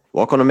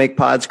Welcome to Make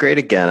Pods Great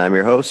Again. I'm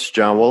your host,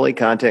 John Woolley,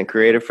 content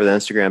creator for the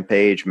Instagram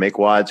page Make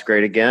Wads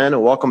Great Again.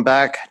 And welcome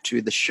back to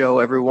the show,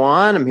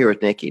 everyone. I'm here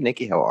with Nikki.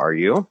 Nikki, how are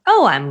you?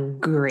 Oh, I'm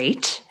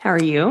great. How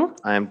are you?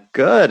 I'm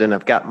good. And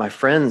I've got my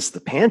friends, the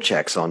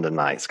Pancheks, on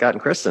tonight. Scott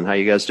and Kristen, how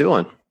you guys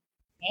doing?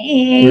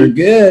 Hey. We're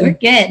good. We're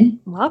good.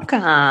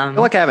 Welcome. I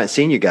feel like I haven't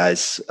seen you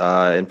guys.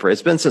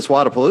 It's been since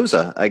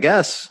Wadapalooza, I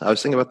guess. I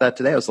was thinking about that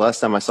today. It was the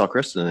last time I saw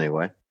Kristen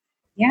anyway.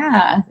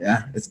 Yeah.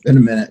 Yeah, it's been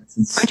a minute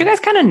since. Aren't you guys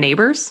kind of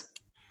neighbors?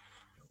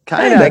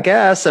 Kind of, I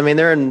guess. I mean,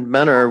 they're in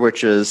Menor,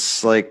 which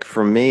is like,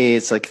 for me,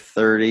 it's like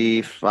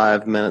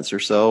 35 minutes or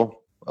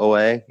so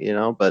away,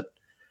 but.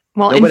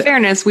 Well, in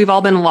fairness, we've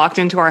all been locked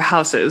into our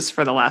houses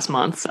for the last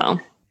month, so.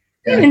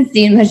 I haven't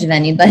seen much of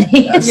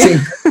anybody. I've seen.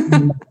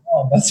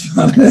 Oh, that's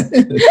fun.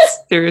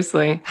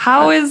 Seriously.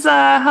 How's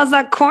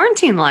that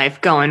quarantine life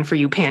going for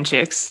you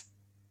Pancheks?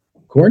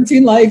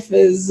 Quarantine life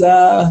is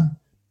a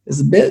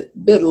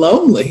bit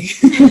lonely,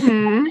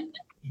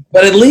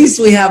 but at least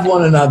we have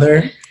one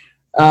another.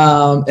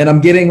 And I'm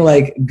getting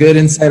like good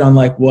insight on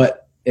like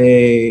what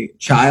a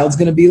child's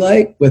going to be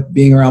like with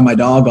being around my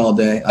dog all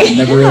day. I've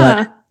never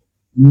realized how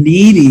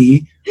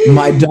needy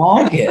my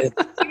dog is.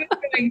 He was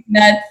going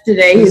nuts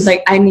today. He was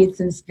like, I need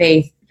some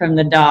space from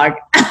the dog.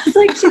 I was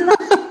like, she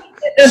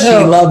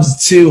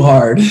loves too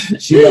hard.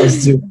 She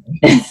loves too hard.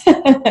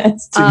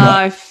 It's too much.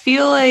 I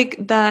feel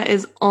like that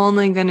is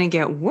only going to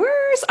get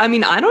worse. I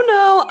mean, I don't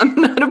know. I'm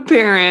not a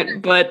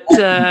parent, but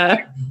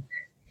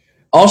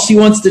all she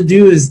wants to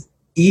do is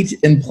eat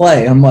and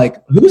play. I'm like,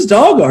 whose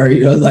dog are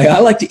you? I was like, I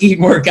like to eat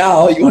and work out.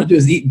 All you want to do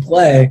is eat and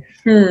play.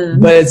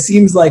 But it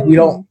seems like we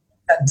don't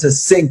tend to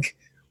sync.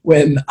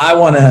 When I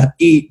want to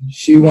eat,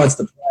 she wants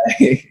to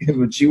play.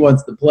 When she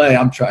wants to play,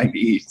 I'm trying to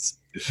eat.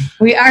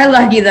 We are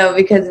lucky though,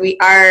 because we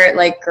are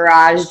like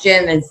garage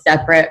gym is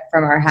separate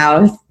from our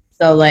house.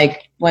 So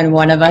like when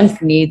one of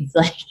us needs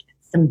like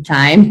some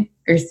time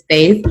or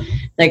space,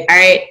 like, all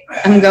right,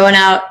 I'm going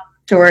out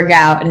to work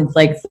out, and it's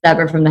like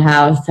separate from the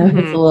house. So it's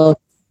a little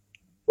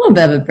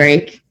bit of a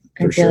break,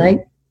 I feel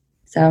like.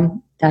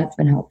 So that's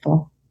been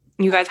helpful.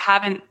 You guys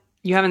haven't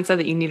said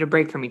that you need a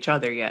break from each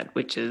other yet,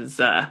 which is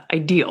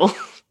ideal.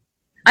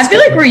 I feel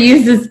like we're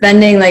used to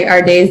spending like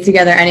our days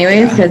together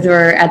anyways, because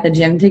we're at the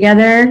gym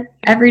together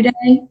every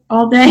day,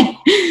 all day.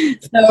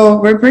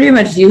 So we're pretty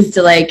much used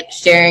to like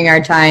sharing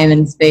our time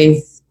and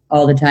space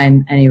all the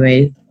time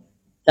anyways.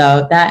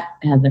 So that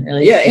hasn't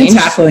really changed. And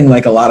tackling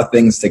like a lot of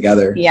things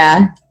together.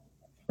 Yeah.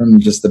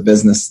 From just the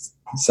business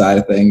side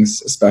of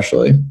things,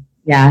 especially.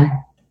 Yeah.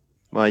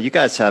 Well, you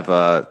guys have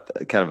a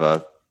kind of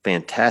a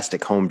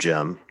fantastic home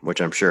gym, which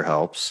I'm sure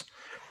helps.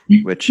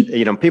 Which,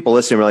 people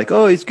listening are like,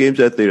 oh, he's games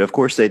athlete. Of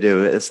course they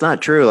do. It's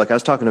not true. Like I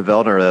was talking to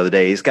Veldner the other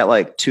day. He's got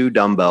like 2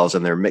 dumbbells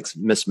and they're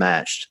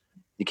mismatched.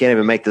 You can't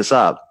even make this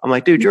up. I'm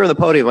like, dude, you're on the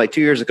podium like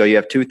 2 years ago. You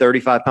have 2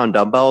 35-pound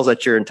dumbbells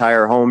at your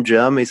entire home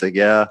gym. He's like,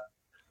 yeah.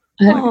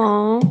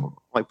 Aww.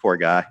 Like, poor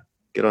guy.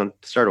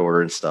 Start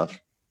ordering stuff.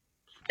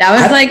 That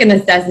was like a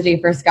necessity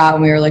for Scott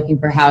when we were looking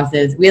for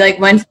houses. We like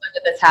went to look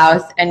at this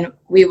house and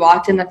we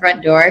walked in the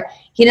front door.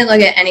 He didn't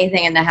look at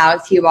anything in the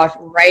house. He walked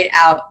right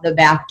out the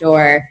back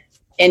door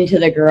into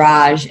the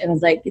garage and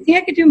was like, you think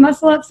I could do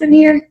muscle ups in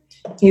here?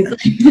 He's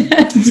like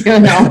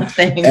doing all the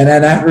things. And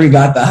then after we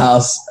got the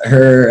house,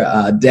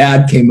 her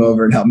dad came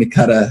over and helped me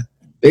cut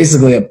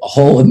basically a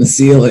hole in the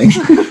ceiling.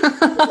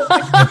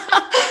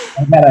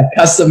 I got a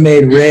custom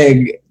made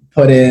rig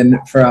put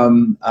in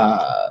from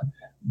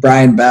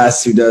Brian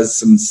Bess, who does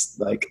some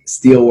like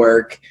steel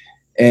work,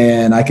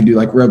 and I could do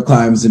like rope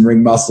climbs and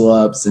ring muscle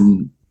ups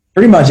and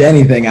pretty much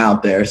anything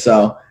out there.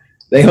 So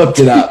they hooked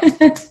it up.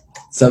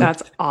 So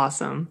that's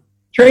awesome.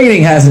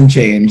 Training hasn't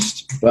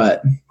changed,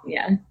 but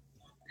yeah,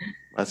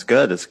 that's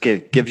good.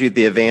 It gives you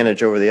the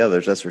advantage over the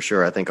others. That's for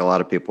sure. I think a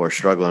lot of people are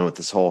struggling with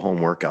this whole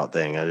home workout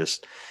thing. I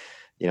just,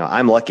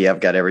 I'm lucky I've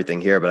got everything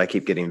here, but I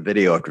keep getting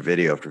video after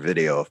video after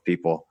video of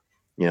people,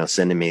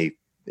 sending me,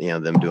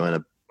 them doing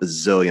a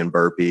bazillion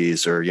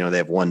burpees, or, they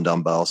have 1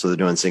 dumbbell. So they're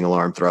doing single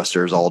arm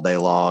thrusters all day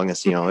long.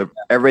 It's,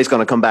 everybody's going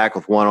to come back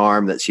with 1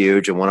 arm that's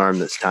huge and 1 arm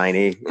that's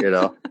tiny,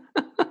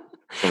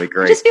 It's going to be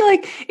great. I just feel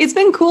like it's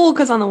been cool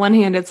because on the one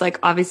hand, it's like,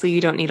 obviously you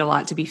don't need a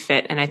lot to be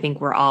fit. And I think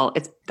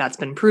that's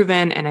been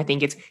proven. And I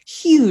think it's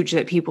huge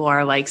that people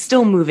are like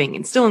still moving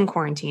and still in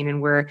quarantine,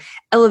 and we're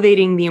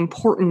elevating the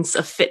importance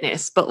of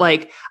fitness. But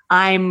like,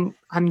 I'm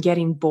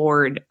getting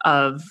bored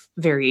of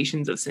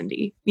variations of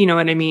Cindy. You know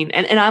what I mean?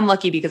 And I'm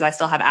lucky because I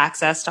still have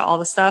access to all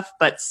the stuff,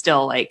 but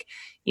still like,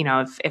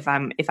 if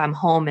I'm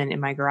home and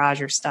in my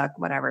garage or stuck,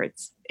 whatever,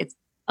 it's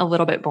a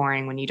little bit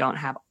boring when you don't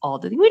have all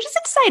the things. We're just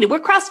excited.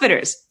 We're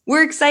CrossFitters.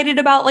 We're excited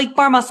about like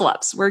bar muscle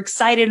ups. We're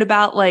excited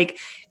about like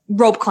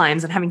rope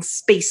climbs and having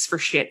space for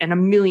shit and a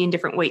million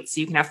different weights.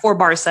 So you can have 4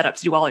 bars set up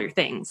to do all your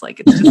things. Like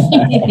it's just,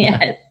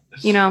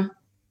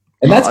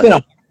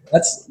 And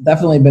that's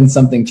definitely been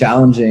something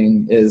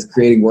challenging, is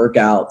creating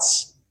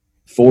workouts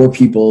for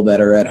people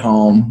that are at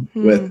home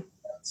with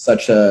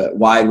such a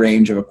wide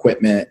range of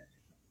equipment,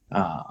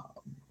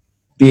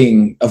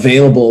 being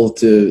available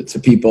to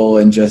people,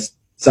 and just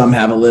some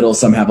have a little,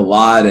 some have a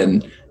lot.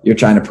 And you're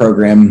trying to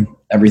program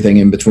everything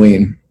in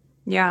between.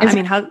 Yeah. I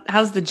mean,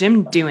 how's the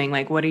gym doing?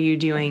 Like, what are you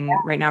doing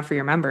right now for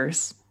your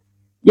members?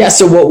 Yeah.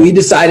 So what we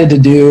decided to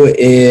do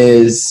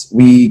is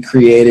we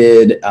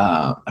created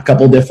a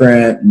couple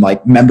different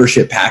like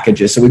membership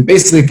packages. So we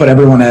basically put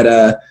everyone at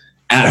a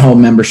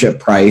at-home membership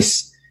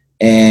price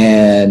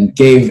and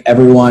gave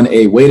everyone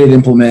a weighted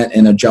implement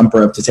and a jump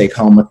rope to take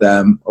home with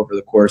them over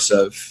the course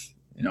of,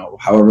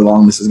 however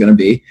long this is going to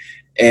be.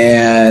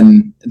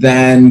 And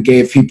then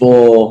gave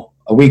people,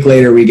 a week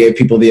later, we gave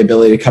people the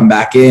ability to come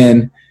back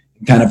in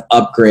and kind of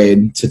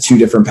upgrade to 2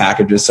 different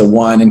packages. So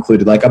one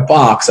included like a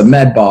box, a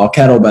med ball,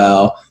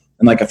 kettlebell,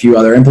 and like a few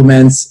other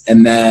implements.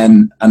 And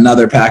then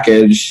another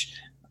package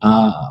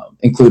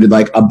included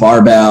like a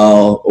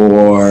barbell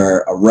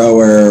or a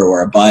rower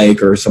or a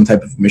bike or some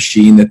type of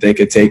machine that they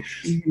could take.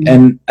 Mm-hmm.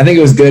 And I think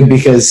it was good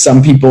because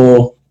some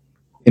people,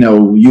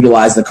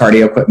 utilize the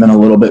cardio equipment a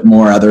little bit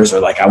more. Others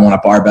are like, I want a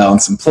barbell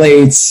and some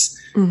plates.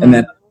 Mm-hmm. And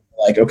then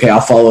like, okay,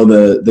 I'll follow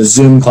the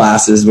Zoom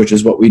classes, which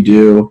is what we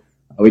do.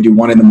 We do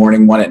 1 in the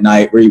morning, 1 at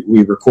night. We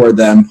record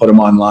them, put them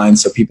online.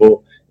 So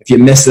people, if you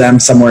miss them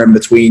somewhere in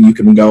between, you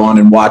can go on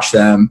and watch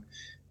them.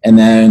 And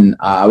then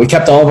we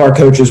kept all of our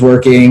coaches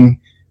working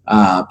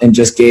and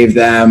just gave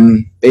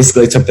them,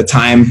 basically took the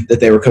time that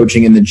they were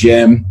coaching in the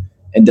gym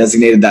and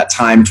designated that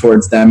time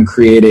towards them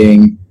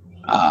creating,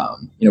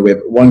 we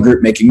have one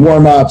group making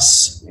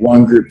warm-ups,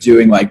 one group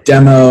doing like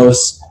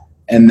demos,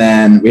 and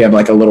then we have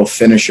like a little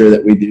finisher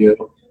that we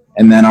do.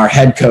 And then our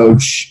head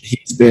coach,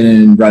 he's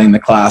been running the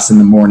class in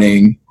the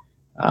morning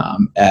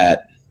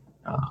at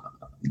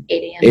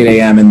 8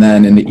 a.m. and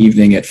then in the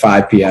evening at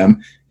 5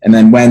 p.m. And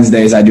then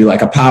Wednesdays, I do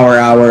like a power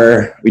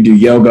hour. We do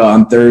yoga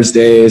on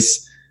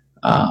Thursdays,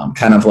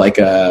 kind of like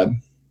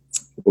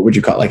what would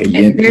you call it? Like a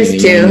yin? There's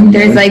 2.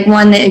 There's like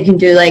one that you can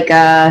do like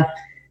a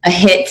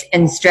hit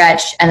and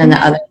stretch, and then the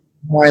other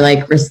more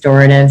like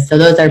restorative. So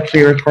those are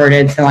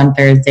pre-recorded. So on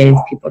Thursdays,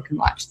 people can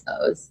watch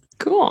those.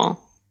 Cool.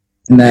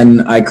 And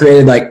then I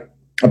created like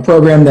a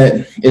program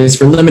that is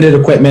for limited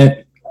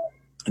equipment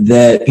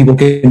that people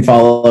can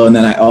follow. And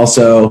then I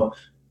also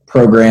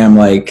program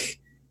like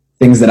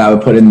things that I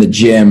would put in the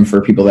gym for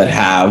people that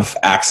have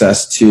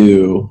access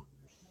to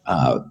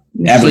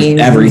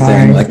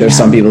everything. Like there's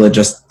some people that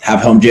just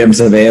have home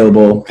gyms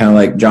available, kind of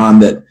like John,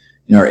 that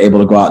are able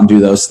to go out and do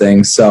those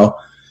things. So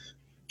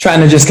trying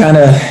to just kind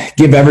of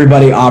give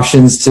everybody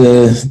options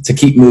to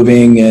keep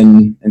moving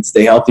and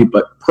stay healthy.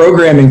 But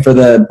programming for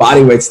the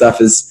body weight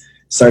stuff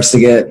starts to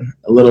get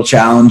a little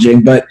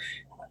challenging. But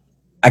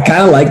I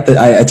kind of like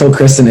I told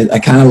Kristen, I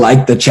kind of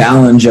like the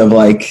challenge of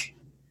like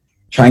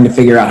trying to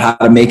figure out how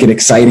to make it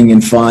exciting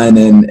and fun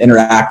and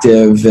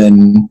interactive.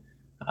 And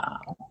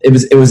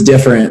it was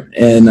different.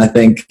 And I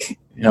think,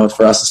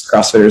 for us as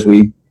CrossFitters,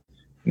 we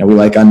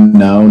like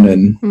unknown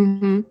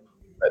and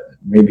but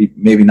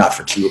maybe not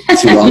for too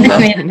long.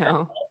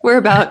 No, we're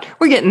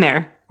getting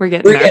there. We're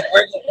getting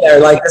there.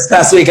 Like this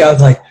past week, I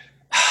was like,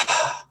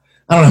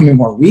 I don't know how many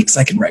more weeks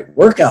I can write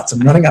workouts.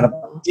 I'm running out of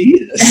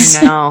ideas.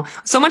 I know.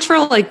 So much for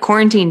like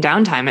quarantine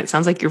downtime. It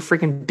sounds like you're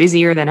freaking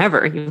busier than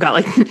ever. You've got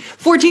like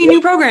 14 new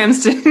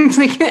programs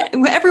like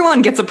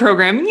everyone gets a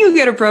program and you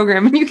get a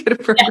program and you get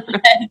a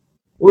program.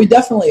 We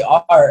definitely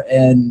are.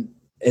 And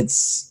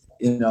it's,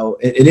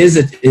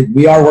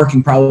 we are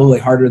working probably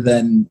harder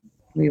than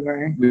we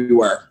were.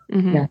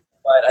 Mm-hmm. Yeah.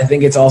 But I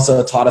think it's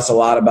also taught us a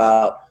lot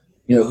about,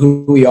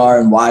 who we are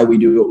and why we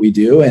do what we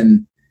do.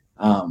 And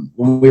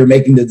when we were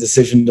making the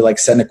decision to like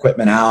send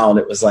equipment out,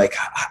 it was like,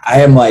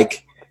 I am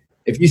like,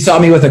 if you saw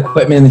me with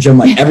equipment in the gym,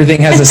 like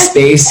everything has a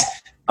space.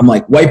 I'm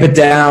like, wipe it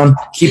down,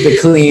 keep it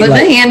clean. Put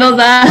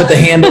the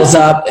handles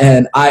up.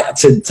 And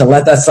to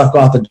let that stuff go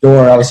out the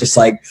door, I was just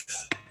like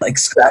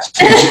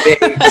scratching my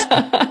face.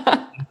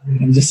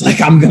 I'm just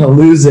like, I'm going to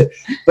lose it.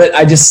 But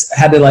I just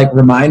had to like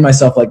remind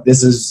myself, like,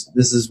 this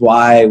is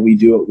why we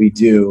do what we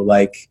do.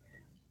 Like,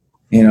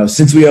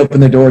 since we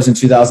opened the doors in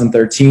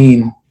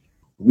 2013,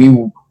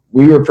 we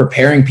were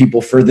preparing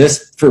people for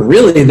this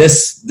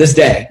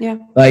day. Yeah.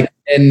 Like,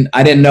 and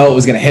I didn't know it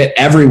was going to hit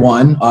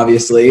everyone,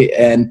 obviously.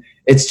 And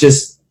it's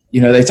just,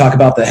 they talk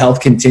about the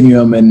health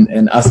continuum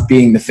and us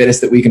being the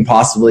fittest that we can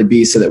possibly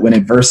be, so that when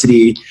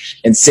adversity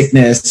and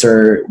sickness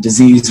or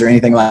disease or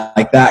anything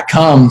like that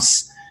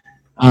comes,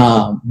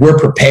 we're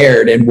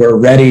prepared and we're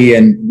ready,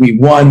 and we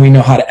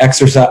know how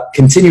to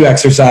continue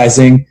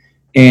exercising,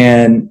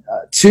 and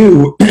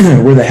 2,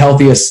 we're the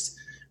healthiest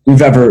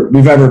we've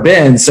ever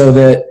been, so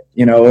that,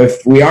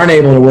 if we aren't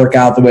able to work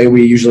out the way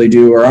we usually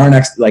do, or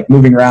aren't like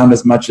moving around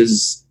as much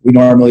as we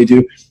normally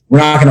do, we're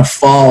not going to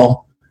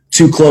fall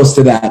too close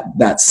to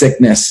that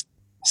sickness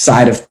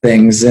side of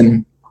things.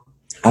 And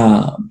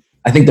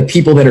I think the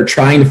people that are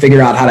trying to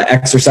figure out how to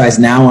exercise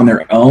now on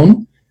their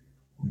own,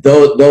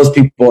 those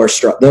people are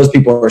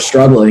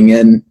struggling,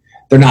 and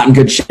they're not in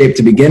good shape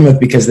to begin with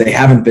because they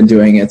haven't been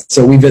doing it.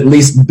 So we've at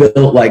least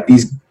built like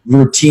these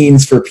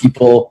routines for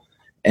people,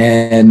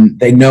 and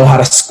they know how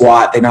to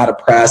squat, they know how to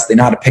press, they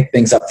know how to pick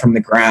things up from the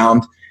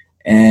ground.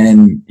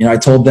 And, I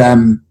told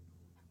them,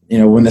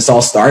 when this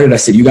all started, I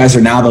said, you guys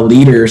are now the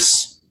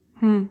leaders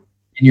in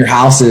in your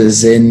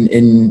houses,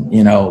 in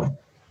you know,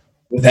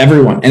 with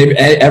everyone, and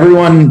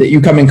everyone that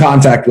you come in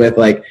contact with,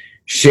 like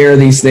share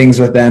these things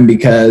with them,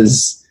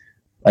 because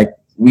like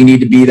we need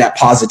to be that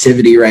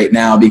positivity right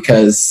now,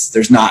 because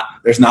there's not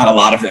a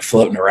lot of it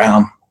floating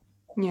around.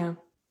 Yeah.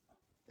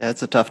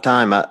 It's a tough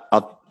time.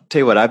 I'll tell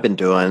you what I've been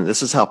doing.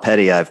 This is how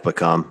petty I've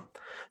become.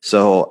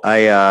 So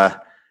I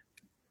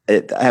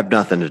have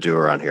nothing to do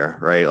around here,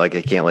 right? Like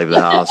I can't leave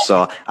the house.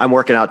 So I'm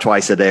working out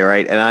twice a day,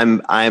 right?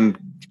 And I'm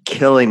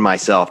killing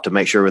myself to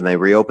make sure when they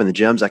reopen the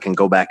gyms, I can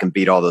go back and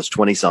beat all those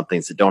 20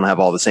 somethings that don't have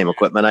all the same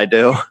equipment I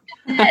do.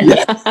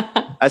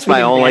 That's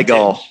my only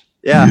goal.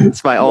 Yeah,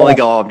 it's my only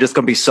goal. I'm just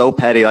going to be so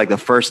petty. Like the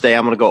first day,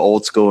 I'm going to go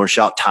old school and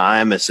shout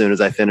time as soon as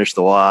I finish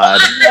the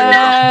WOD.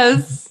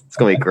 Yes. It's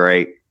going to be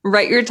great.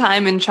 Write your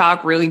time in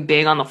chalk really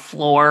big on the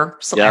floor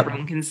so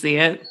everyone can see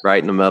it.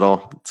 Right in the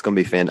middle. It's going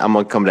to be fun. I'm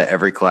going to come to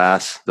every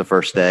class the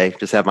first day.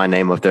 Just have my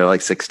name up there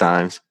like 6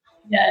 times.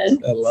 Yes.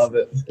 I love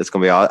it. It's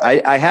going to be all.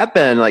 I have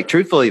been, like,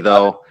 truthfully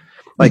though,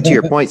 like to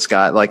your point,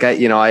 Scott, like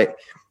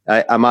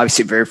I'm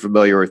obviously very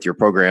familiar with your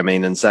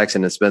programming, and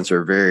Saxon and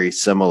Spencer are very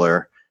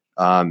similar.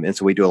 And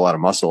so we do a lot of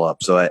muscle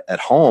ups. So at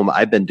home,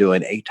 I've been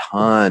doing a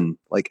ton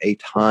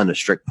of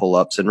strict pull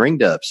ups and ring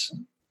dips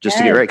just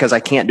to get ready, because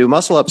I can't do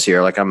muscle ups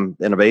here. Like I'm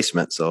in a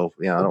basement. So,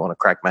 I don't want to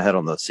crack my head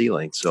on the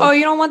ceiling. So, oh,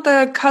 you don't want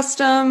the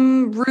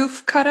custom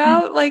roof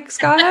cutout like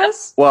Scott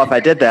has? well, if I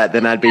did that,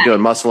 then I'd be doing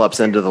muscle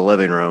ups into the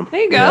living room. There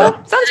you go.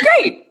 Yeah. Sounds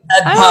great.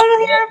 I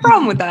don't have a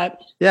problem with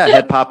that. Yeah.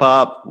 Head pop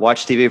up,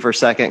 watch TV for a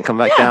second, come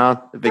back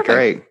down. It'd be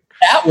great.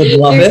 Cat would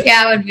love Your it.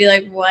 cat would be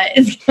like, what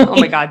is Oh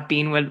my God,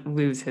 Bean would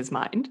lose his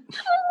mind.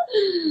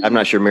 I'm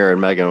not sure Mira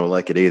and Megan will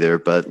like it either,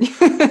 but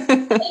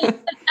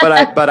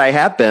but I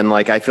have been,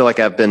 like, I feel like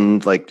I've been,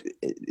 like,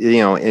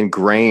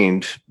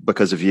 ingrained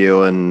because of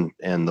you and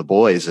the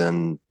boys,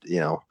 and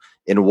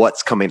in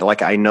what's coming.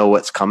 Like I know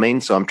what's coming,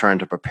 so I'm trying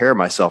to prepare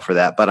myself for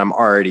that, but I'm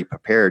already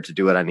prepared to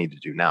do what I need to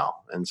do now.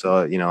 And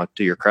so,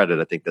 to your credit,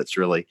 I think that's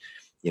really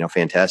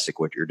fantastic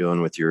what you're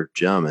doing with your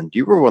gym. And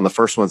you were one of the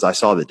first ones I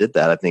saw that did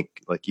that. I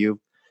think, like, you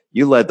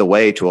led the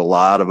way to a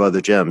lot of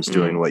other gyms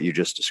doing what you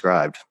just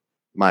described.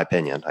 My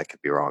opinion, I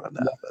could be wrong on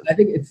that. But I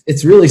think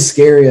it's really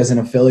scary as an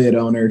affiliate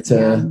owner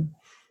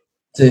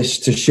to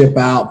ship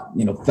out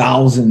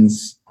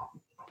thousands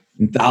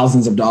and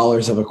thousands of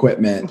dollars of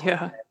equipment,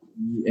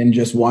 and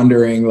just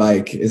wondering,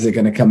 like, is it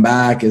going to come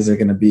back? Is it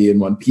going to be in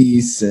one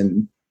piece?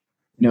 And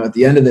at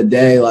the end of the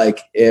day,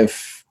 like,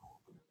 if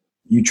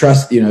you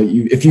trust,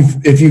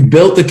 if you've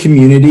built the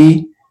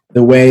community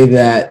the way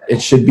that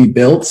it should be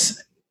built,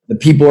 the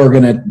people are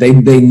they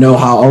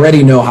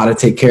already know how to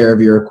take care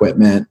of your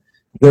equipment.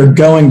 They're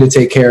going to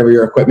take care of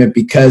your equipment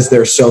because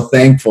they're so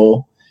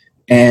thankful.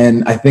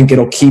 And I think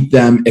it'll keep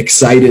them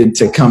excited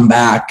to come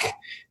back.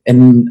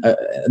 And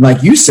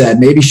like you said,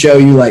 maybe show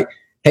you, like,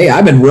 hey,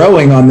 I've been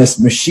rowing on this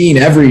machine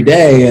every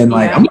day, and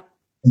like I'm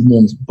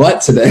someone's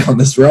butt today on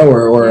this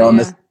rower or on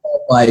this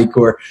bike,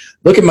 or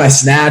look at my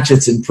snatch,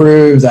 it's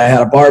improved. I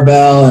had a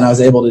barbell and I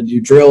was able to do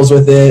drills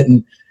with it.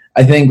 And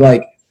I think,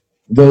 like,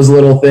 those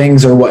little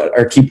things are what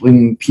are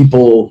keeping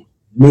people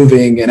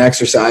moving and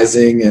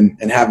exercising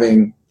and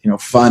having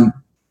fun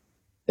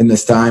in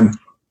this time.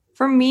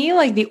 For me,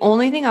 like, the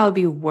only thing I would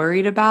be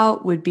worried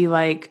about would be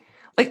like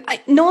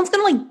no one's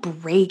gonna like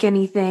break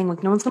anything,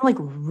 like no one's gonna like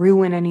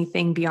ruin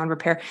anything beyond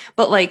repair,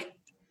 but like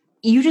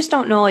you just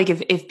don't know, like,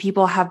 if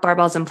people have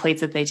barbells and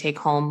plates that they take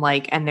home,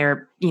 like, and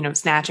they're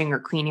snatching or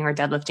cleaning or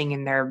deadlifting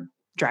in their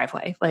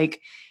driveway,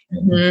 like,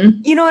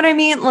 you know what I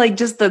mean? Like,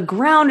 just the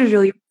ground is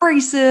really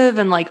abrasive,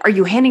 and like, are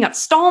you handing out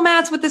stall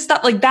mats with this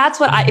stuff? Like, that's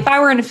what if I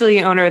were an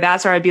affiliate owner,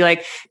 that's where I'd be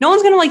like, no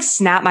one's going to like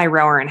snap my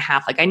rower in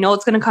half. Like, I know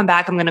it's going to come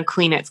back. I'm going to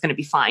clean it. It's going to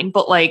be fine.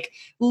 But like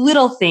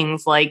little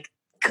things like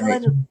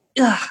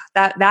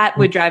that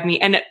would drive me.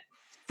 And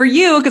for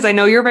you, because I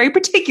know you're very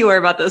particular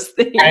about those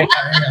things.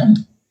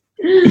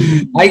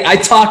 I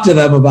talked to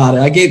them about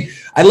it.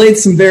 I laid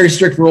some very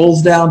strict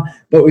rules down,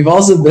 but we've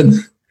also been,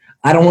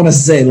 I don't want to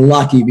say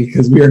lucky,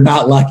 because we are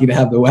not lucky to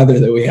have the weather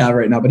that we have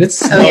right now, but it's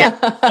snow.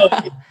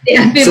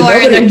 People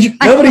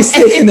nobody's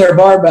taking their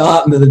barbell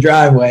out into the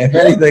driveway. If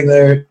anything,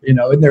 they're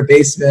in their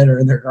basement or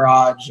in their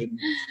garage, and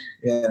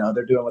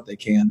they're doing what they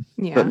can.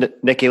 Yeah.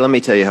 But Nikki, let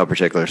me tell you how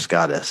particular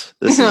Scott is.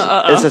 This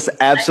is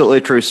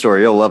absolutely true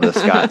story. You'll love this,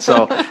 Scott.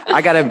 So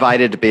I got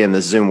invited to be in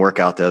the Zoom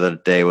workout the other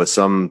day with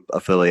some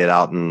affiliate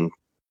out in,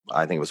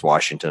 I think it was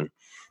Washington.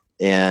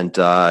 And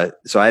so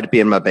I had to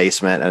be in my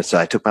basement. And so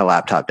I took my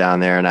laptop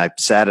down there and I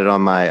sat it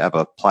on I have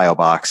a plyo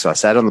box. So I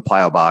sat on the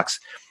plyo box,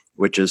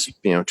 which is,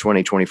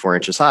 20, 24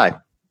 inches high.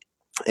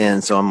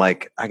 And so I'm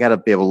like, I got to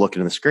be able to look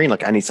into the screen.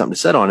 Like, I need something to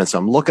sit on. And so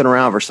I'm looking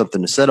around for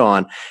something to sit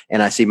on,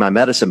 and I see my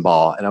medicine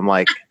ball, and I'm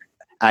like,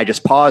 I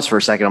just paused for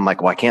a second. I'm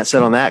like, well, I can't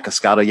sit on that because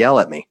Scott will yell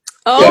at me.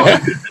 Oh,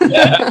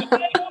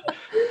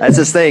 that's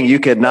his thing. You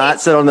could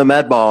not sit on the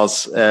med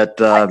balls at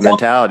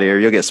Mentality, or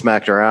you'll get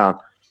smacked around.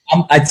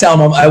 I tell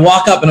them, I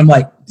walk up and I'm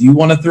like, do you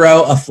want to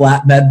throw a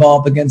flat med ball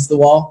up against the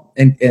wall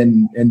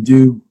and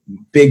do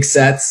big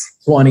sets,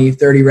 20,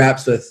 30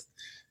 reps with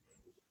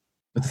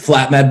the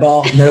flat med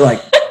ball? And they're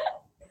like,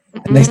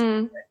 and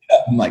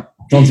I'm like,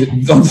 don't do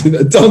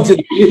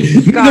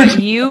that. God,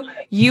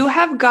 you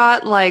have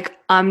got like,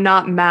 I'm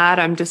not mad,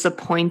 I'm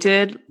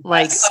disappointed.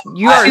 Like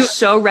you are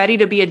so ready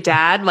to be a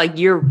dad. Like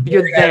you're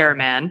there,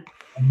 man.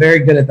 I'm very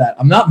good at that.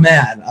 I'm not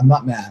mad. I'm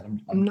not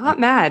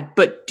mad,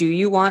 but do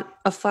you want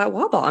a flat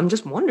wall ball? I'm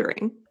just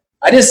wondering.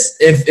 I just,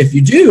 if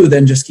you do,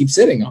 then just keep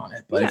sitting on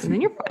it. But yeah, and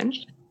then you're fine.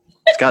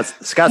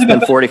 Scott's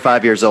been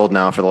 45 years old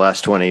now for the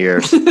last 20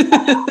 years.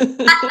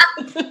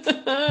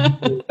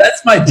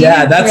 That's my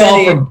dad. That's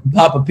all from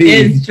Papa P.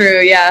 It's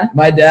true, yeah.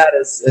 My dad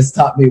has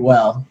taught me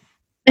well.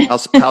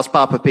 How's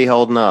Papa P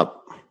holding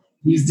up?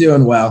 He's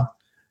doing well.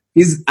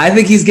 I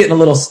think he's getting a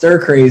little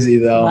stir crazy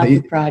though.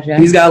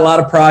 He's got a lot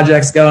of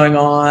projects going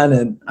on,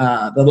 and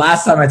the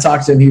last time I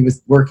talked to him, he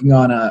was working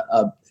on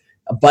a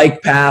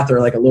bike path or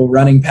like a little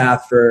running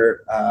path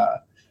for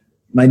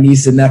my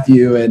niece and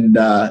nephew, and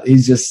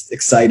he's just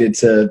excited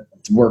to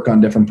work on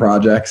different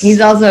projects.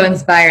 He's also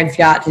inspired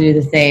Scott to do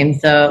the same.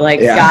 So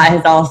Scott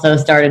has also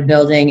started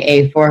building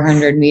a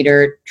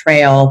 400-meter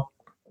trail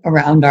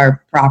around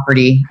our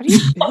property. How do you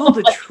build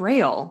a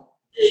trail?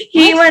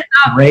 He went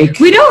out. Rake.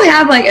 We don't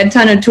have like a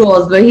ton of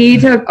tools, but he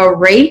took a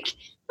rake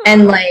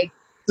and like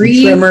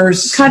tree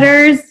trimmers,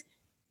 cutters,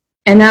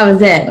 and that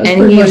was it.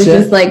 And he was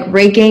just like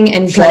raking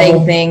and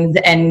cutting things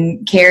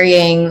and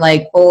carrying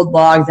like old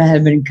logs that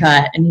had been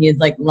cut, and he had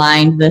like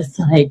lined this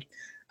like.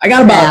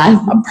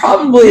 I'm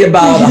probably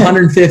about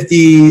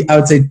 150. I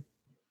would say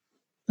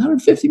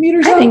 150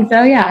 meters out. I think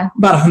so, yeah.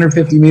 About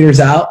 150 meters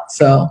out.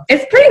 So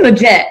it's pretty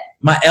legit.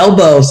 My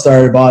elbow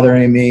started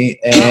bothering me,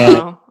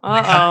 and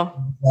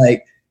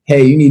like,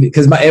 hey, you need it,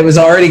 because it was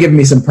already giving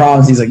me some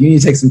problems. He's like, you need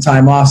to take some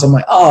time off. So I'm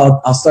like, oh,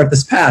 I'll start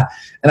this path.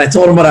 And I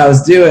told him what I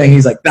was doing.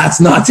 He's like,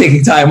 that's not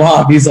taking time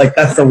off. He's like,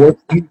 that's the worst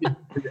thing you can do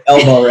for your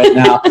elbow right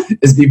now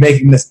is be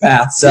making this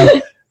path.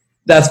 So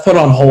that's put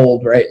on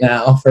hold right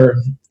now for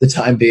the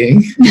time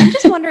being. I'm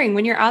just wondering,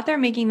 when you're out there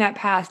making that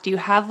path, do you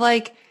have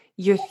like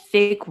your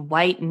thick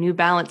white New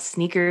Balance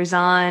sneakers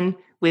on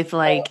with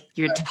like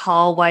your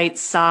tall white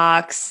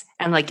socks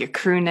and like your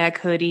crew neck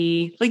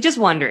hoodie? Like, just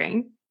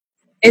wondering.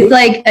 It's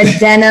like a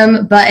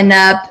denim button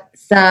up,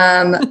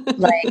 some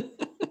like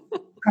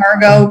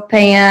cargo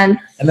pants.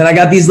 And then I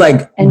got these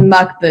like and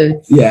muck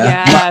boots. Yeah.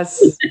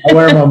 Yes. I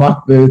wear my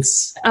muck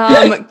boots.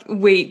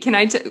 Wait,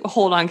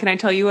 hold on. Can I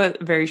tell you a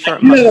very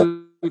short muck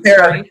boot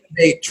story?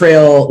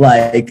 Trail,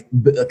 like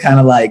kind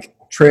of like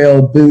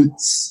trail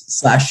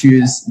boots /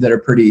 shoes that are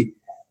pretty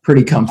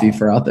comfy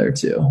for out there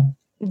too.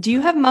 Do you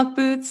have muck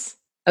boots?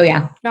 Oh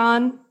yeah.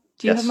 John,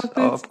 do you have muck boots?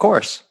 Oh, of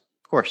course.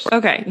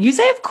 Okay. You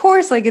say of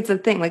course like it's a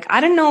thing. Like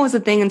I didn't know it was a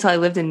thing until I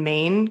lived in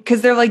Maine,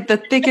 because they're like the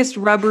thickest,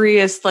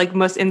 rubberiest, like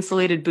most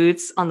insulated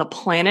boots on the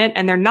planet,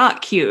 and they're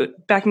not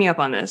cute. Back me up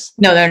on this.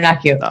 No, they're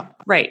not cute. No.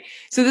 Right.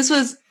 So this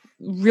was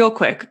real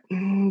quick,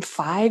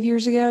 6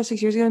 years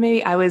ago,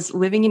 maybe. I was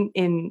living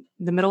in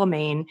the middle of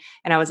Maine,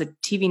 and I was a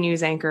TV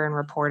news anchor and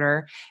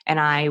reporter, and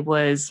I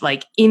was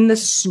like in the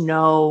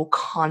snow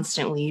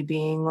constantly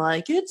being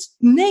like, it's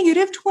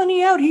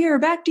 -20 out here,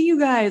 back to you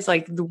guys,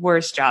 like the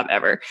worst job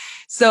ever.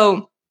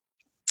 So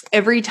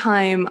every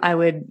time I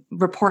would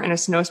report in a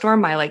snowstorm,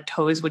 my like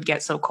toes would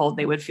get so cold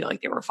they would feel like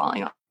they were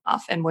falling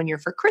off. And one year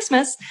for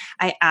Christmas,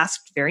 I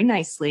asked very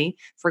nicely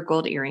for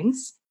gold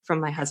earrings from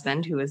my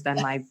husband, who was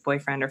then my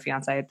boyfriend or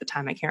fiance at the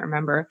time, I can't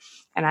remember.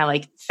 And I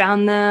like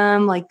found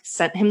them, like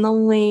sent him the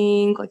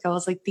link. Like I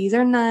was like, these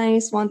are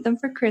nice, want them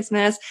for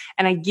Christmas.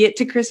 And I get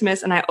to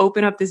Christmas and I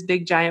open up this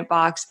big giant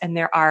box, and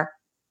there are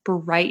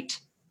bright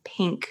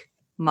pink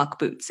muck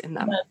boots in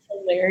them. That's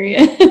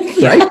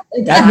hilarious. Right?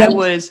 I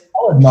was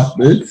muck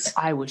boots.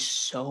 I was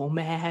so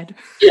mad.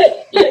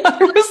 I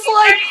was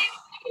like,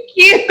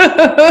 cute. all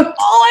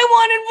I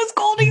wanted was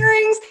gold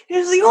earrings. It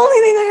was the only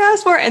thing I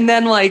asked for. And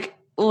then like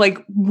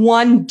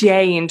one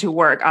day into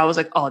work, I was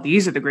like, oh,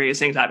 these are the greatest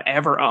things I've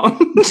ever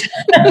owned.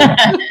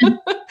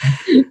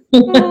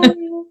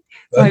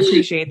 So I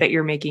appreciate that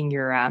you're making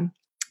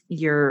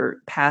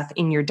your path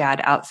in your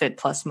dad outfit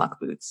plus muck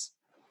boots.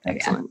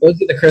 Excellent.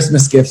 Those are the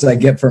Christmas gifts I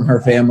get from her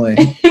family.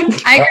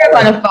 I grew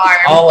up on a farm.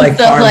 All like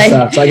so farm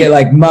stuff. So I get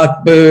like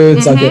muck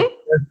boots, I get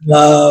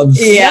gloves.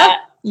 Yeah.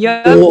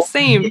 Yeah,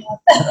 same.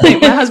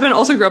 My husband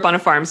also grew up on a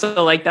farm,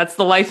 so like that's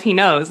the life he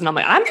knows. And I'm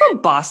like, I'm from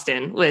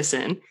Boston.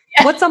 Listen,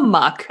 what's a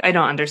muck? I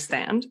don't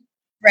understand.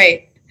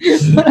 Right.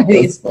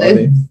 That's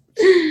funny.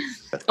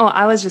 Oh,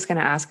 I was just going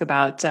to ask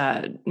about,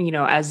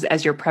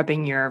 as you're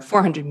prepping your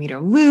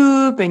 400-meter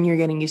loop and you're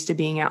getting used to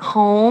being at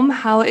home,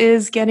 how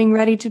is getting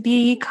ready to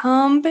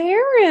become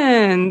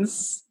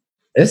parents?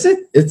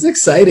 It's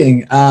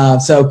exciting.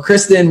 So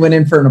Kristen went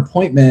in for an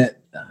appointment.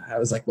 I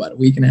was like, a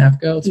week and a half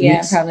ago? 2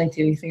 weeks? Probably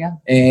 2 weeks ago.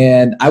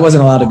 And I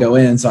wasn't allowed to go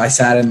in, so I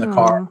sat in the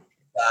car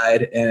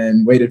outside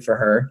and waited for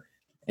her.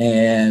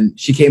 And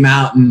she came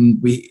out,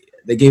 and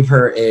they gave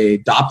her a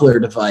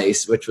Doppler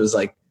device, which was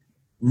like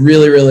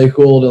really, really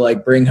cool to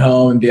like bring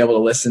home and be able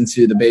to listen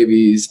to the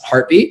baby's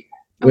heartbeat,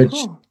 which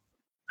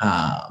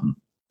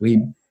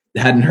we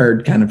hadn't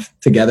heard kind of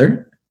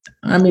together.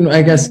 I mean,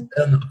 I guess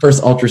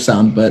first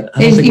ultrasound, but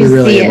I don't You think we were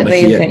really see able it, to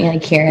but you hear couldn't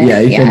like hear it. Yeah,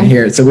 you couldn't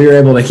hear it. So we were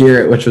able to hear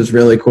it, which was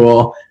really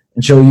cool.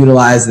 And she'll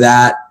utilize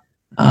that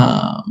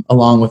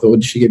along with,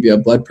 would she give you a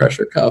blood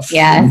pressure cuff?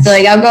 Yeah. So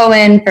like I'll go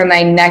in for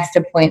my next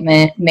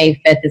appointment. May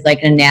 5th is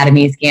like an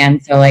anatomy scan.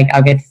 So like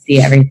I'll get to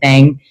see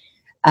everything.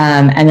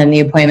 And then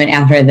the appointment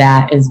after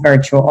that is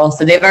virtual.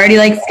 So they've already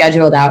like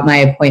scheduled out my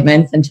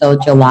appointments until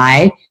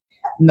July,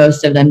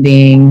 most of them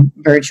being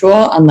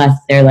virtual, unless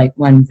they're like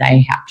ones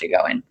I have to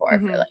go in for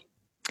like.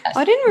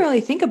 I didn't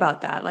really think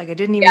about that. Like I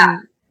didn't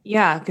even,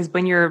 because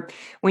when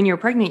you're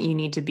pregnant, you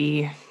need to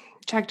be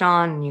checked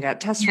on and you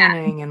got tests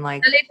running and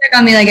like. So they check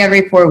on me like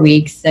every 4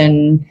 weeks,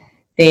 and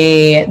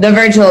the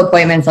virtual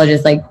appointments, they'll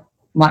just like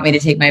want me to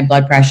take my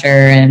blood pressure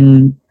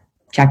and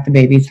check the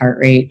baby's heart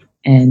rate,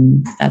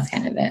 and that's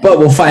kind of it. But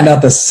we'll find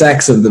out the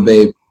sex of the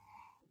baby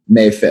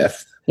May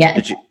 5th.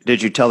 Yeah.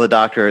 Did you tell the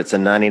doctor it's a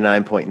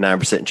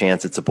 99.9%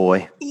 chance it's a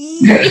boy?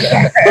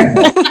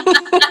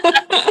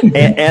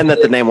 and that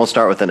the name will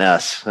start with an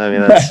S. I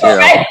mean, that's,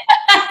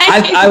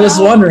 I was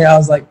wondering, I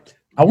was like,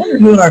 I wonder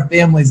who in our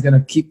family is going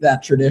to keep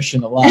that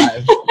tradition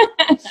alive.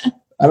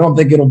 I don't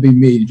think it'll be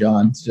me,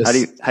 John. It's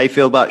just, how you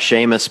feel about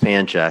Seamus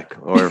Panchak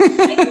or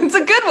it's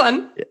a good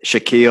one.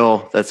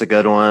 Shaquille? That's a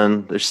good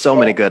one. There's so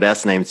many good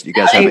S names you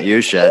guys haven't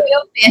used yet.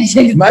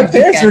 My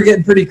parents were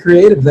getting pretty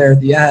creative there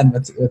at the end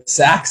with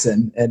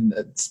Saxon, and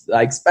it's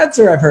like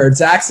Spencer. I've heard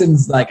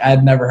Saxon's like I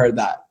had never heard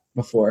that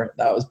before.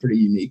 That was pretty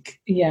unique.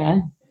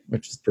 Yeah,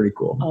 which is pretty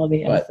cool. All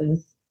the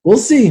S's. We'll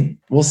see.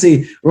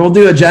 We'll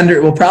do a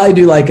gender. We'll probably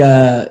do like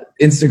a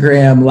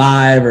Instagram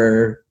live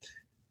or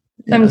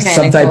some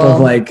type of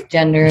like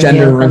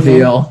gender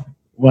reveal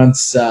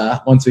once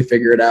we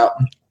figure it out.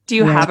 Do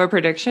you have a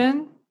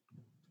prediction?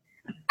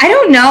 I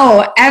don't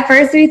know. At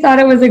first we thought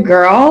it was a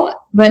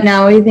girl, but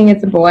now we think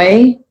it's a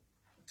boy.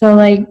 So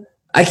like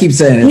I keep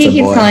saying it's a boy.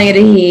 He keeps calling it a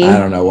he. I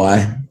don't know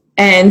why.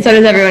 And so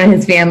does everyone in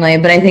his family,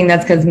 but I think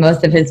that's because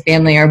most of his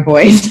family are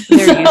boys.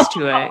 They're used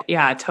to it.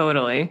 Yeah,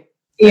 totally.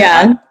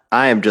 Yeah.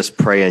 I am just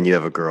praying you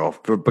have a girl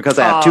because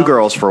I have two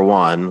girls for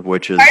one,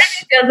 which is. Part of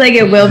me feels like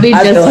it will be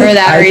just for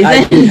that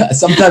reason.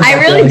 Sometimes I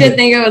really did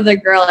think it was a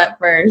girl at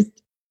first,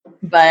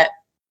 but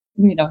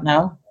we don't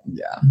know.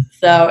 Yeah.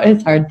 So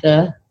it's hard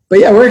to. But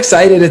yeah, we're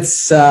excited.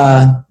 It's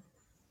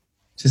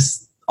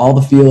just all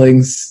the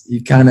feelings.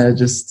 You kind of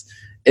just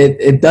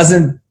it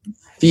doesn't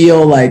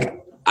feel like.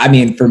 I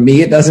mean, for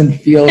me, it doesn't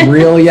feel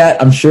real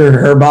yet. I'm sure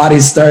her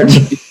body's starting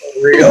to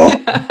feel real.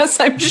 Yes,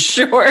 I'm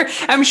sure.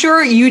 I'm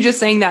sure you just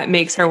saying that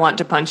makes her want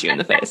to punch you in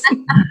the face.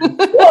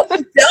 Well,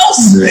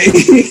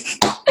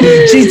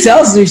 she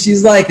tells me,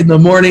 she's like, in the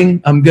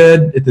morning, I'm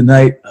good. At the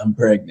night, I'm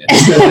pregnant.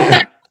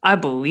 I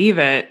believe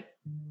it.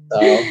 So.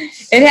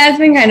 It has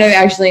been kind of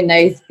actually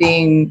nice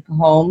being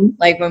home.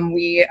 Like when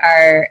we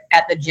are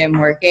at the gym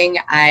working,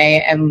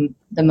 I am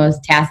the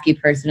most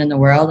tasky person in the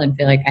world and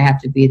feel like I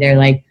have to be there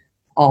like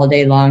all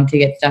day long to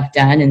get stuff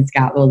done, and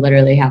Scott will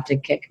literally have to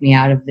kick me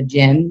out of the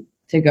gym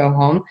to go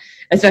home.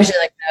 Especially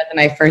like when I was in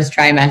my first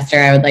trimester,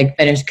 I would like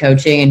finish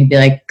coaching and he'd be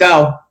like,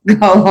 go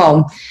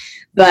home.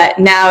 But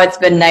now it's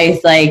been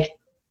nice, like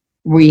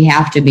we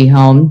have to be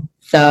home.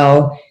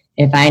 So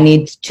if I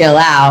need to chill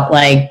out,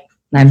 like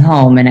I'm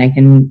home and I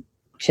can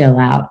chill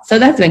out. So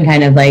that's been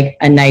kind of like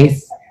a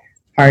nice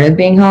part of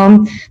being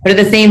home. But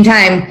at the same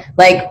time,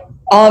 like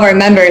all of our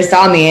members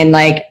saw me and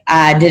like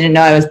didn't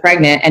know I was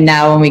pregnant, and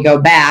now when we go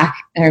back,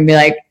 they're gonna be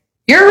like,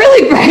 "You're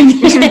really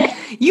pregnant.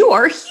 You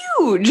are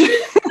huge."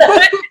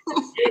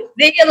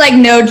 They get like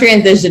no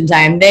transition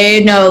time.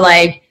 They know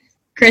like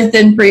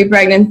Kristen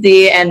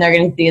pre-pregnancy, and they're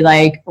gonna see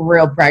like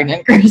real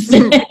pregnant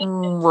Kristen.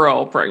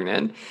 Real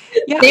pregnant.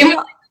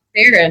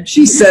 Yeah.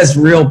 She says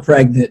real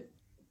pregnant.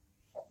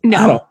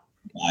 No.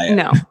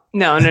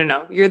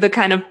 No. You're the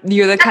kind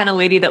of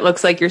lady that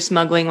looks like you're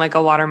smuggling like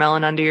a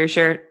watermelon under your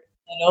shirt.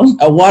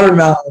 A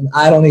watermelon,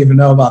 I don't even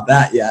know about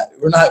that yet.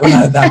 We're not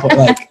at that point.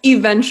 Like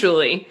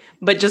eventually,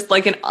 but just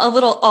like a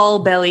little all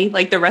belly,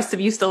 like the rest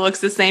of you still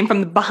looks the same. From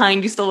the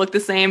behind, you still look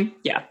the same.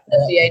 Yeah,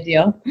 that's the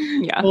ideal.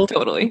 Yeah,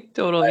 totally.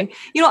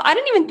 You know, I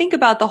didn't even think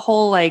about the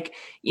whole like,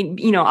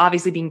 you know,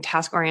 obviously being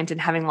task oriented,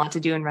 having a lot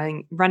to do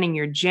and running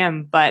your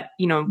gym, but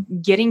you know,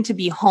 getting to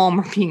be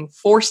home or being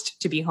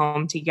forced to be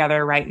home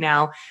together right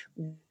now,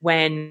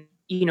 when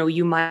you know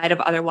you might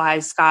have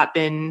otherwise, Scott,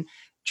 been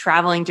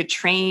traveling to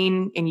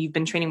train and you've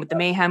been training with the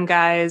Mayhem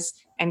guys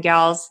and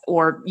gals,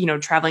 or, you know,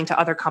 traveling to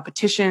other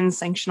competitions,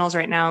 sanctionals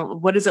right now.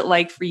 What is it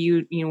like for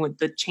you, you know, with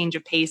the change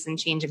of pace and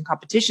change in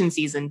competition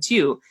season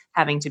too,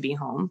 having to be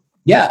home?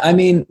 Yeah. I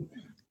mean,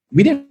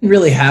 we didn't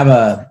really have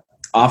a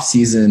off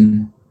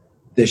season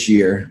this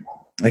year.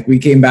 Like we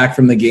came back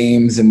from the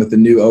games and with the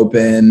new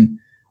open,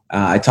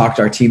 I talked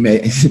my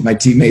teammates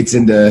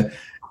into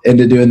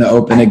doing the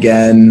open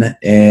again.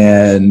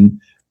 And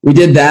we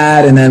did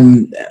that, and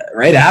then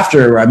right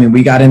after, I mean,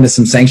 we got into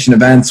some sanctioned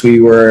events. We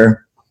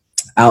were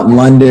out in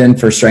London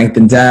for Strength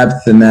and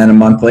Depth, and then a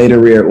month later,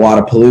 we were at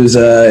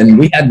Wodapalooza, and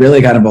we had really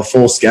kind of a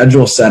full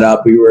schedule set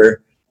up. We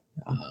were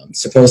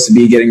Supposed to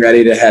be getting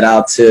ready to head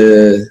out to.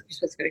 You're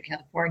supposed to go to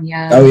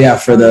California. Oh yeah,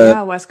 for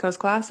the West Coast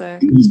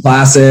Classic.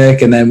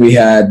 Classic, and then we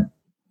had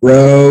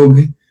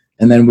Rogue,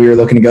 and then we were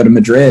looking to go to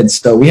Madrid.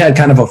 So we had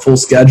kind of a full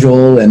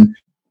schedule, and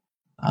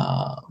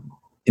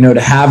to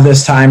have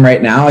this time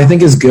right now, I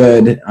think is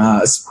good,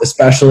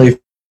 especially for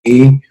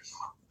me.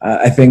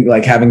 I think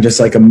like having just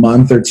like a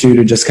month or two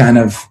to just kind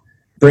of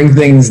bring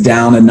things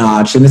down a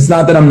notch. And it's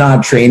not that I'm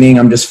not training.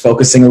 I'm just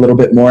focusing a little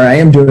bit more. I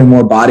am doing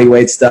more body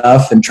weight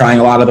stuff and trying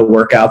a lot of the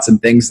workouts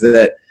and things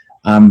that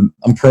I'm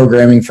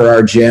programming for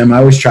our gym. I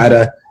always try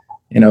to,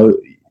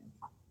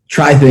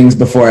 try things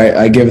before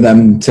I give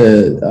them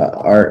to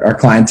our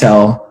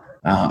clientele.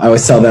 I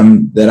always tell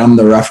them that I'm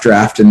the rough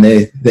draft and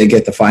they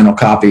get the final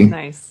copy.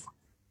 Nice.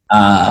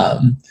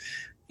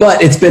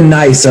 But it's been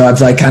nice. So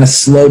I've like kind of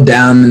slowed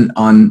down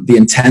on the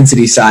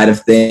intensity side of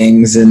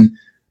things. And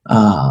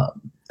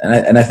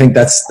I think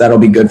that'll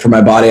be good for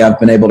my body. I've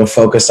been able to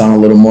focus on a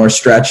little more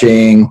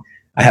stretching.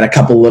 I had a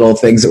couple little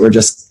things that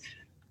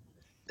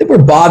were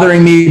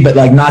bothering me, but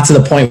like not to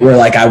the point where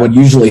like I would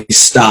usually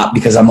stop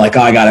because I'm like,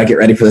 oh, I got to get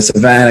ready for this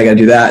event. I got to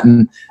do that.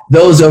 And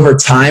those over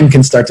time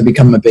can start to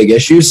become a big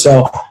issue.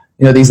 So,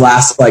 these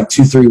last like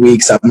 2-3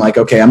 weeks, I'm like,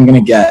 okay, I want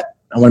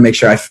to make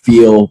sure I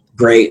feel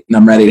great and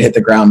I'm ready to hit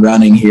the ground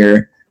running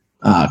here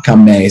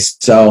come May.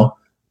 So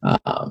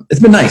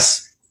it's been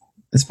nice.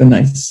 It's been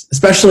nice,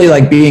 especially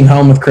like being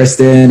home with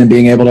Kristen and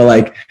being able to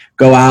like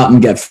go out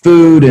and get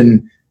food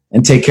and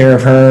take care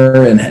of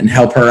her and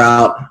help her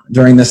out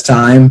during this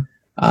time.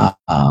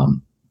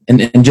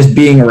 And just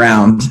being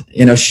around,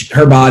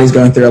 her body's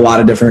going through a lot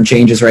of different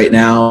changes right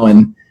now.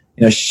 And,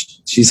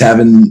 she's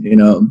having,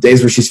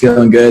 days where she's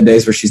feeling good,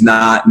 days where she's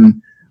not.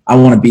 And I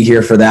want to be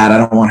here for that. I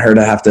don't want her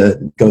to have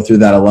to go through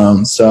that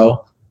alone.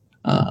 So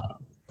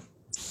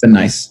it's been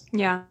nice.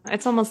 Yeah.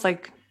 It's almost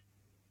like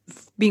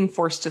being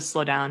forced to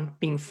slow down,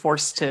 being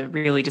forced to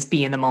really just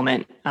be in the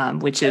moment,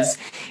 which is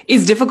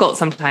difficult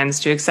sometimes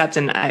to accept.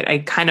 And I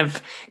kind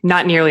of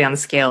not nearly on the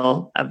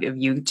scale of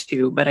you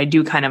two, but I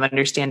do kind of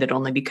understand it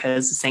only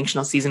because the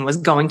sanctional season was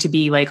going to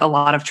be like a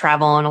lot of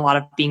travel and a lot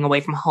of being away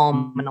from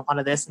home and a lot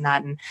of this and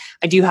that. And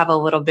I do have a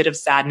little bit of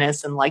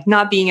sadness and like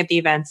not being at the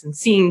events and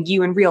seeing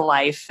you in real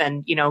life.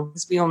 And,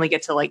 because we only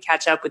get to like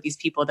catch up with these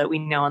people that we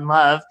know and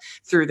love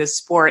through this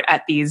sport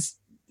at these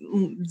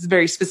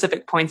very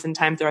specific points in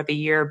time throughout the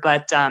year.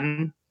 But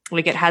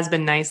like it has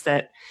been nice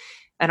that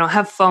I don't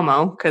have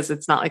FOMO because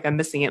it's not like I'm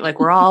missing it. Like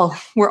we're all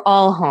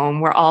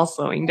home. We're all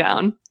slowing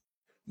down.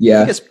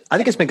 Yeah. I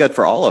think it's been good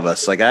for all of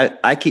us. Like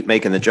I keep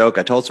making the joke.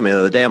 I told somebody the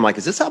other day, I'm like,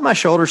 is this how my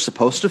shoulder's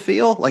supposed to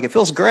feel? Like it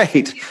feels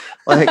great.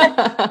 Like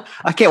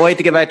I can't wait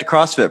to get back to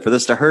CrossFit for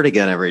this to hurt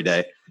again every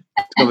day.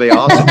 It's going to be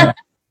awesome.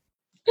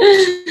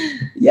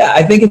 Yeah.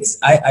 I think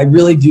I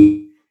really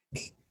do.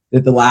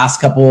 That the last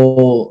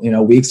couple,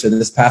 weeks or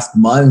this past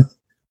month,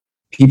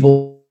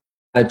 people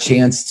had a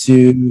chance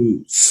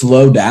to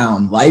slow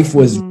down. Life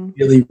was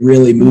really,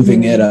 really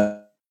moving at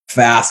a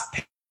fast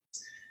pace.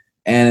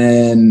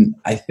 And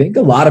I think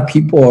a lot of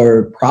people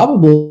are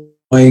probably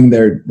enjoying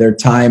their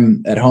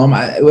time at home.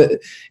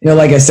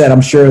 Like I said,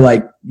 I'm sure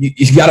like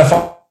you got to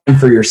find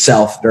for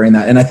yourself during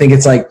that. And I think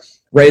it's like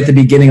right at the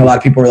beginning, a lot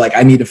of people were like,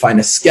 I need to find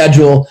a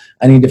schedule.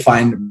 I need to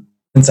find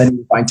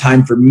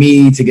time for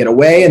me to get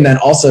away, and then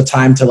also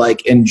time to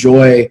like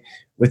enjoy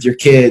with your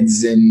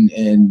kids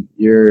and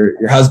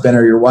your husband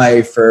or your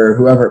wife or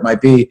whoever it might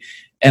be.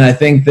 And I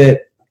think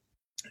that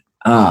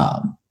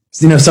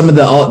some of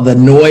the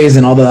noise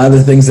and all the other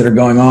things that are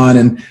going on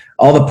and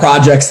all the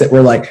projects that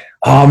we're like,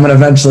 oh, I'm gonna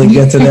eventually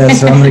get to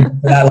this or I'm gonna get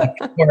to that.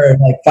 Like we're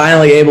like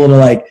finally able to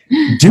like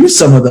do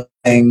some of the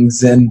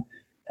things, and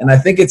I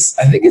think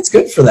it's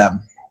good for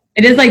them.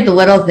 It is like the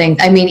little things.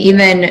 I mean,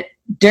 even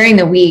during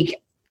the week,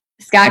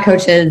 Scott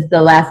coaches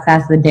the last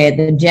class of the day at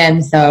the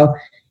gym, so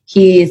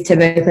he's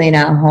typically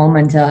not home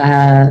until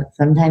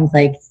sometimes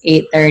like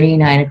 8:30,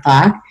 9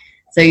 o'clock.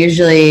 So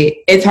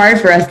usually it's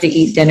hard for us to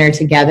eat dinner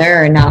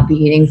together or not be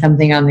eating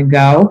something on the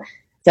go.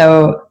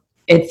 So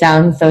it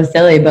sounds so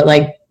silly, but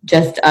like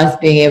just us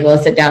being able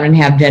to sit down and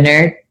have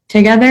dinner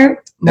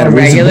together more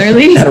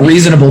regularly at a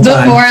reasonable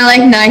time before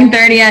like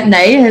 9:30 at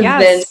night has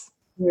been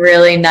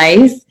really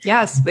nice.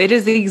 Yes, it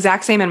is the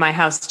exact same in my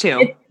house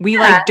too. We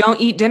like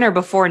don't eat dinner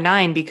before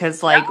 9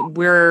 because like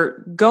we're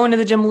going to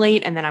the gym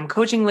late and then I'm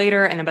coaching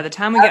later. And then by the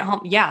time we get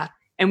home,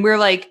 and we're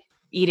like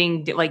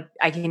eating, like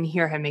I can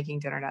hear him making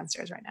dinner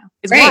downstairs right now.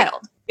 It's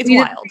wild. It's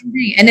wild.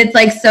 And it's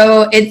like,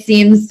 so it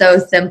seems so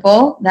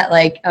simple that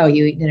like, oh,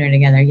 you eat dinner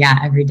together. Yeah.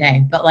 Every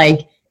day. But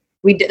like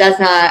that's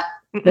not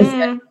the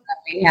schedule that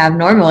we have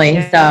normally.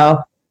 Yeah.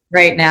 So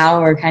right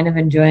now we're kind of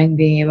enjoying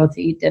being able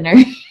to eat dinner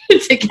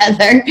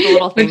together. The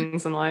little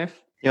things in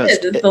life.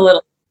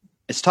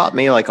 It's taught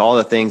me like all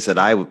the things that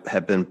I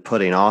have been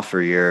putting off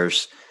for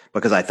years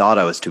because I thought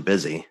I was too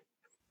busy.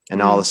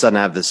 And all of a sudden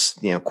I have this,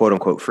 quote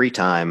unquote free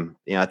time.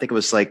 I think it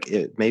was like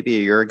maybe a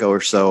year ago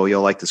or so.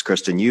 You'll like this,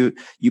 Kristen. You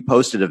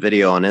posted a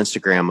video on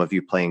Instagram of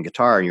you playing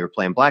guitar and you were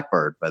playing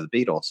Blackbird by the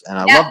Beatles. And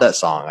I love that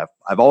song.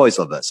 I've always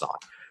loved that song.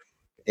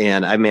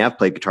 And I mean, I've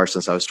played guitar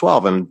since I was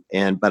 12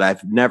 but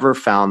I've never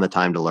found the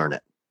time to learn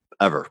it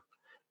ever.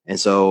 And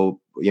so,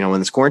 when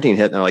this quarantine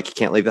hit and they're like, you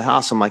can't leave the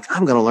house, I'm like,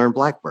 I'm going to learn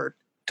Blackbird.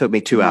 It took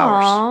me 2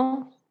 hours.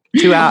 Aww.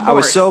 2 hours. I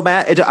was so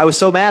mad. I was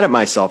so mad at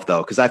myself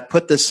though, because I've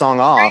put this song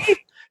off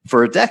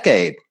for a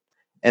decade.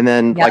 And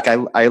then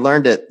I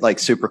learned it like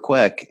super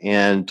quick.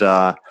 And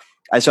so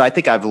I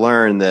think I've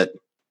learned that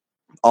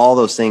all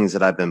those things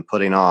that I've been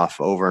putting off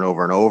over and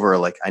over and over,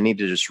 like I need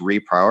to just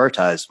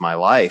reprioritize my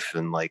life.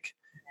 And like,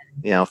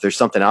 if there's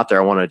something out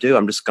there I want to do,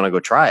 I'm just going to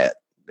go try it.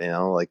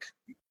 Like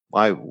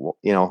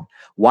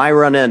why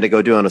run in to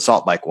go do an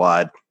assault bike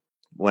wad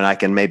when I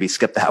can maybe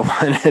skip that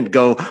one and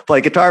go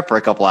play guitar for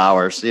a couple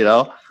hours,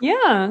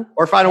 Yeah.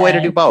 Or find a way to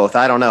do both.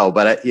 I don't know.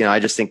 But, I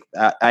just think,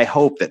 I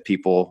hope that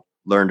people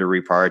learn to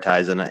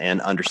reprioritize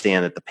and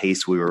understand that the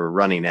pace we were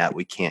running at,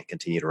 we can't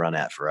continue to run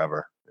at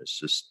forever.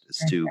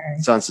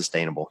 It's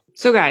unsustainable.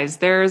 So guys,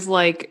 there's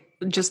like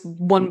just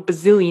 1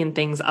 bazillion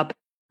things up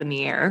in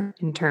the air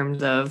in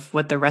terms of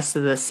what the rest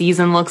of the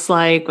season looks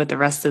like, what the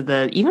rest of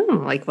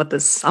even like what the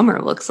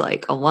summer looks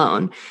like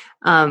alone.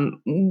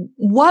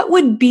 What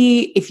would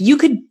be, if you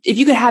could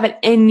have it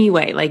any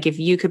way, like if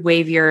you could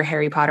wave your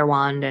Harry Potter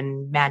wand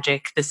and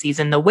magic the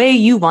season the way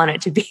you want it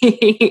to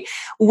be,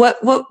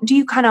 what do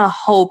you kind of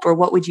hope, or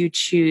what would you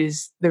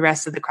choose the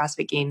rest of the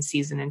CrossFit Games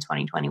season in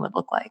 2020 would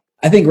look like?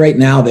 I think right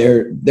now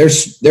they're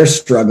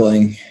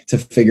struggling to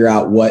figure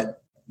out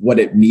what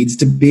it needs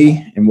to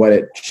be and what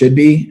it should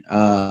be.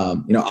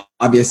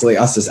 Obviously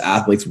us as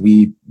athletes,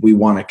 we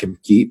want to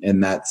compete,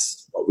 and that's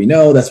what we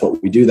know. That's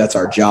what we do. That's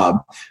our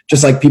job.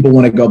 Just like people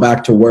want to go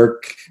back to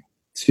work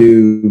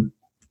to,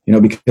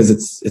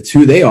 because it's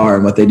who they are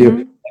and what they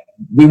do.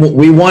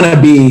 We want to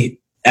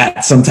be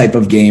at some type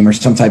of game or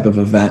some type of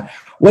event.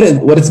 What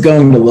it's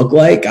going to look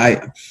like,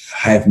 I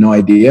have no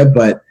idea,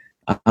 but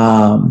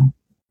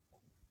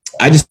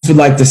I just would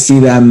like to see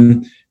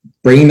them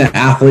bringing the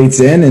athletes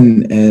in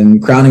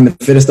and crowning the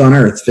fittest on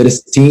earth,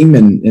 fittest team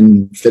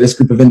and fittest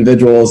group of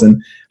individuals.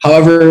 And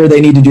however they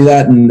need to do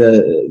that in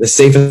the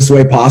safest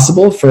way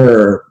possible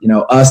for,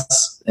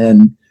 us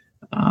and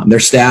their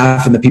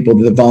staff and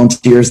the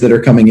volunteers that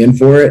are coming in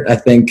for it. I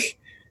think,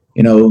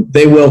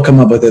 they will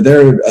come up with it.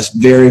 They're a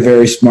very,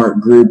 very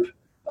smart group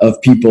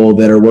of people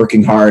that are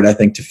working hard, I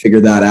think, to figure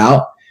that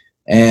out.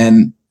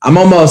 And I'm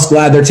almost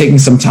glad they're taking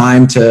some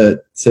time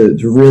to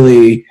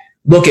really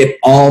look at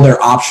all their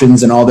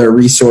options and all their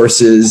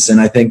resources. And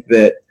I think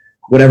that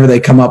whatever they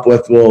come up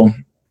with will,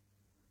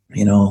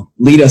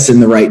 lead us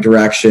in the right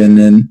direction.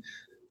 And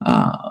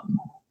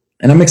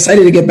I'm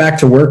excited to get back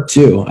to work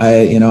too.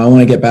 I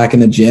want to get back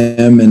in the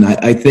gym, and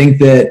I think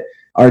that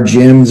our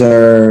gyms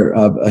are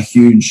a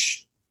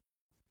huge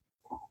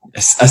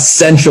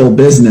essential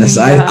business.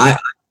 Yeah.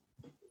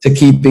 To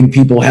keeping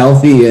people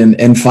healthy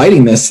and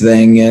fighting this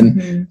thing.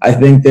 And I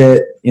think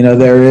that,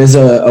 there is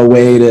a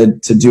way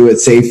to do it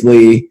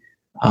safely.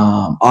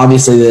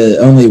 Obviously the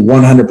only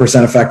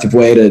 100% effective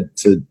way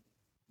to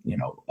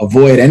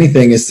avoid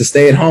anything is to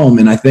stay at home.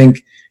 And I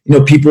think,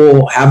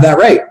 people have that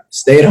right.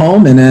 Stay at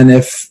home. And then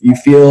if you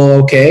feel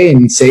okay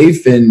and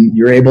safe and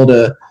you're able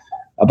to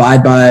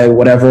abide by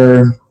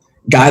whatever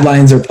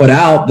guidelines are put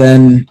out,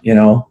 then,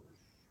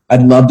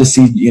 I'd love to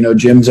see,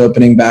 gyms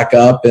opening back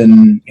up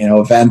and,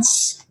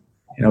 events,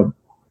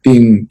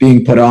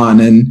 being put on.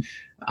 And,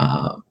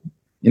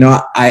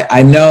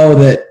 I know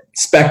that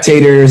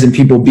spectators and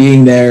people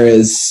being there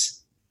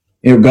is,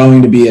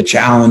 going to be a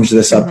challenge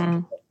this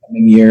upcoming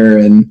year.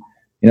 And,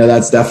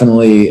 that's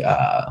definitely,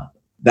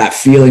 that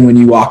feeling when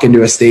you walk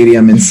into a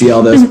stadium and see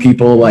all those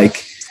people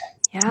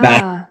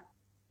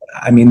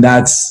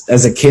that's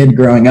as a kid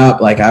growing up,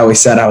 like I always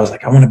said, I was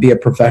like, I want to be a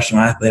professional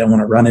athlete. I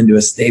want to run into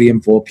a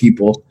stadium full of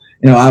people.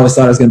 I always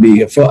thought I was going to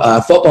be a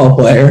football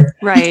player.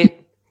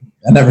 Right.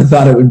 I never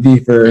thought it would be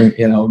for,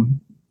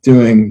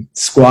 doing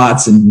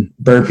squats and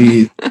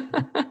burpees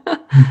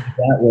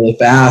that really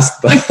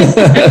fast. But,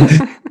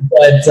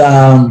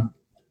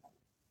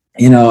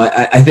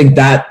 I think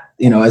that,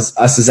 as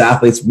us as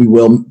athletes, we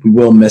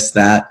will miss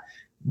that.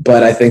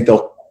 But I think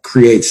they'll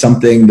create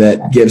something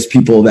that gives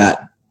people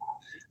that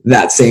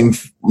same,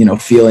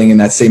 feeling and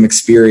that same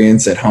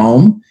experience at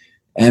home.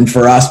 And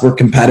for us, we're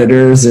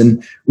competitors.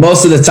 And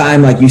most of the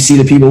time, like you see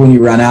the people when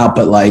you run out,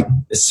 but like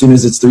as soon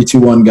as it's 3,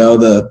 2, 1,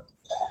 go,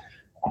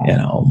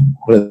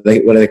 what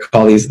do they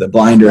call these? The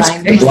blinders.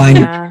 The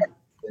blinders. Yeah.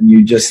 And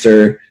you just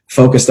are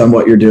focused on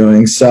what you're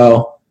doing.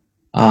 So,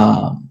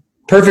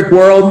 perfect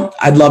world.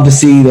 I'd love to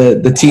see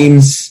the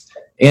teams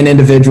and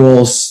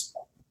individuals,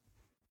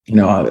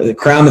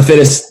 crown the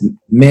fittest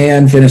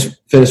man,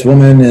 fittest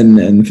woman,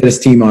 and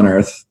fittest team on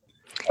earth.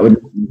 I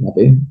would be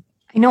happy.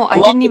 I know.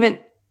 I didn't even.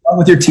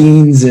 With your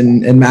teens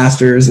and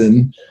masters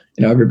and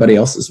everybody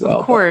else as well.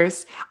 Of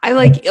course.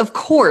 Of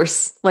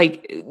course,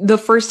 like the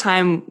first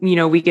time,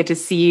 we get to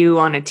see you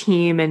on a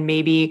team and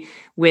maybe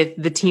with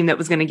the team that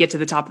was going to get to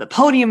the top of the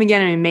podium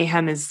again. I mean,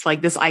 Mayhem is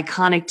like this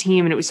iconic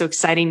team, and it was so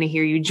exciting to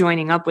hear you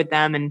joining up with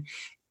them. And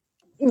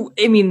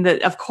I mean,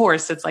 of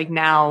course, it's like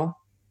now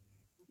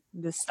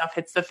this stuff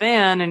hits the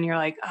fan and you're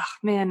like, oh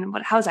man,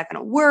 how's that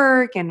going to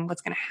work? And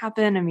what's going to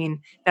happen? I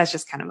mean, that's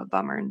just kind of a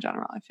bummer in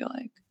general, I feel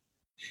like.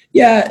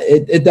 Yeah,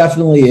 it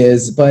definitely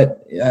is.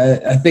 But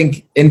I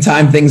think in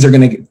time, things are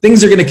going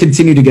to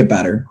continue to get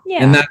better.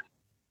 Yeah. And that,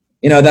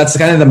 that's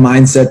kind of the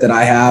mindset that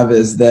I have,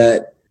 is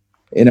that,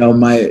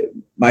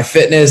 my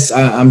fitness,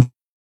 I'm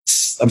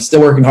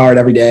still working hard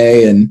every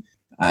day, and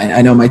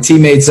I know my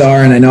teammates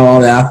are, and I know all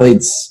the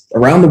athletes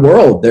around the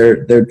world,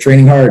 they're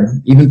training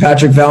hard. Even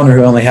Patrick Vellner,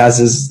 who only has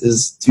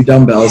his 2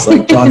 dumbbells,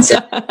 like John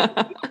said,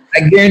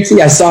 I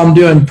guarantee I saw him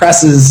doing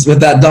presses with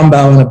that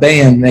dumbbell in a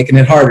band, making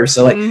it harder.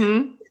 So like,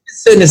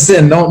 fitness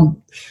in,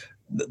 don't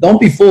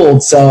be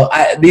fooled. So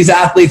these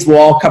athletes will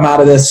all come out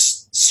of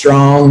this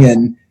strong.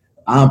 And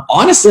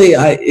honestly,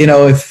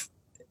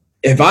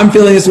 if I'm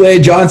feeling this way,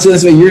 John's feeling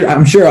this way,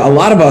 I'm sure a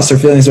lot of us are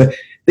feeling this way.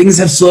 Things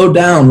have slowed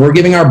down. We're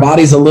giving our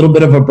bodies a little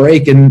bit of a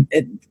break, and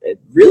it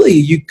really,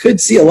 you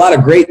could see a lot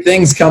of great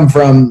things come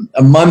from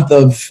a month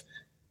of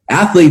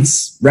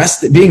athletes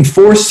being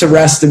forced to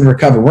rest and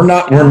recover. We're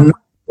not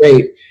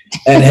great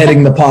at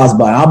hitting the pause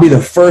button. I'll be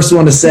the first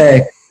one to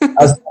say, I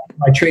was talking to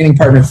my training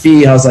partner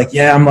Fee. I was like,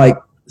 I'm like,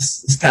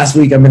 this past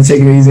week I've been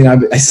taking it easy.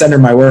 And I sent her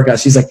my workout.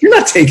 She's like, you're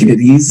not taking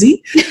it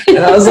easy. And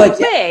I was like,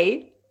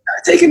 I'm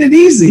taking it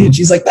easy. And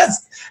she's like,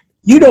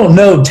 you don't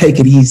know, take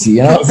it easy.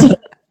 And I was like,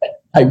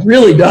 I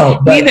really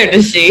don't. But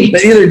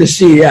neither does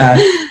she.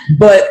 Yeah.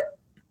 But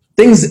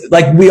things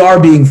like, we are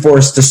being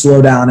forced to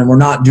slow down, and we're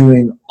not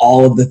doing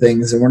all of the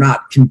things, and we're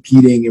not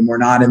competing, and we're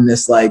not in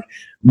this like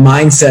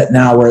mindset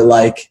now where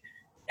like,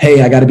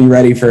 hey, I got to be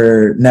ready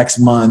for next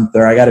month,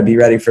 or I got to be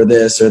ready for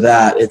this or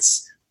that.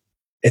 It's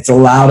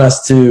allowed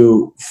us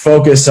to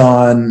focus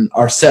on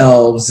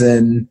ourselves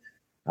and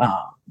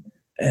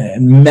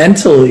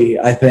mentally,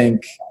 I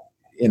think,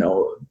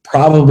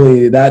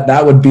 probably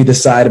that would be the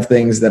side of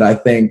things that I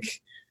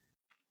think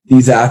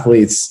these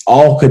athletes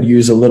all could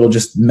use a little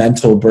just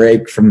mental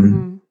break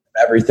from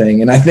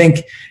everything. And I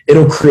think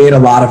it'll create a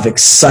lot of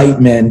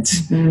excitement.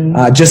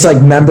 Just like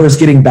members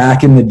getting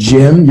back in the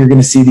gym, you're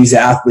going to see these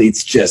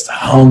athletes just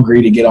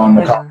hungry to get on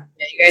the call.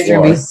 Yeah, you guys are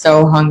going to be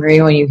so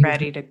hungry when you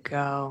ready to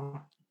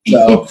go.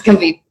 So it's going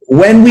to be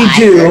when we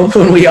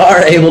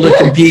are able to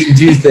compete and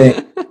do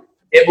things,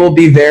 it will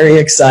be very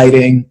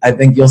exciting. I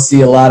think you'll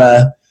see a lot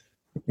of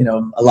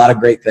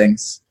great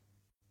things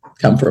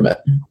come from it.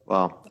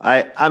 Well,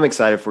 I'm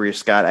excited for you,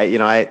 Scott.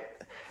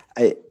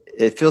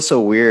 It feels so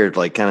weird,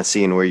 like kind of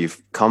seeing where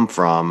you've come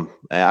from.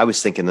 I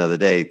was thinking the other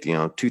day,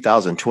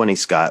 2020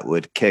 Scott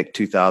would kick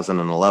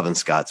 2011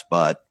 Scott's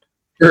butt.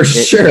 For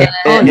sure.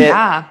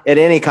 At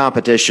any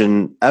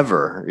competition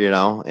ever,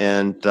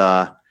 and,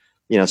 so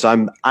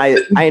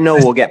I know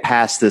we'll get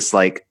past this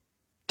like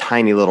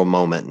tiny little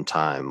moment in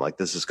time. Like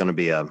this is going to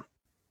be a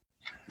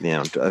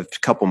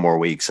couple more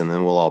weeks, and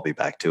then we'll all be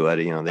back to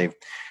it.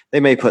 They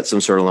may put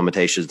some sort of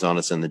limitations on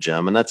us in the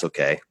gym, and that's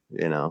okay.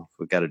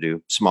 We've got to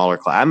do smaller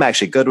class. I'm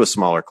actually good with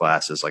smaller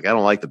classes. Like I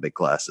don't like the big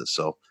classes,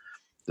 so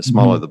the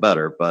smaller the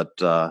better. But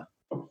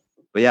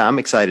yeah, I'm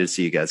excited to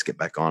see you guys get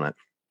back on it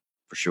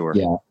for sure.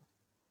 Yeah,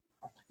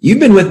 you've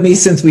been with me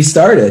since we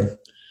started,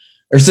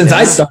 or since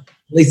I started,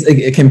 at least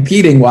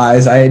competing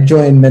wise. I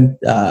joined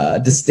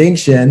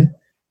Distinction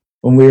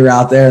when we were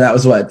out there. That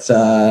was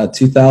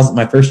 2000,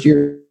 my first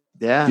year.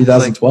 Yeah,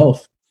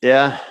 2012.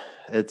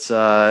 It's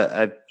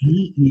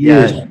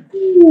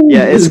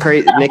it's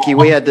crazy, Nikki.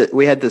 We had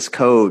this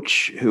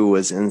coach who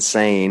was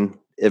insane.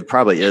 It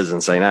probably is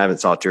insane. I haven't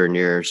talked to her in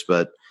years,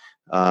 but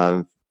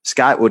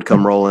Scott would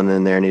come rolling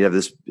in there, and he'd have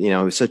this,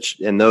 such,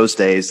 in those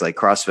days, like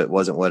CrossFit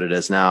wasn't what it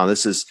is now.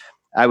 This is,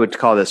 I would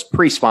call this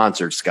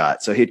pre-sponsored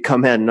Scott. So he'd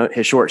come in,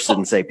 his shorts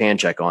didn't say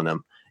Pancheck on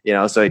them,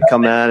 so he'd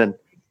come in and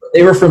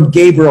they were from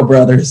Gabriel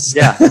Brothers.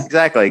 Yeah,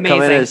 exactly.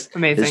 Amazing.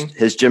 Come in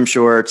his gym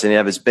shorts, and he'd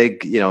have his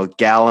big,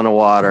 gallon of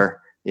water,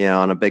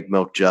 on a big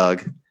milk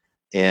jug.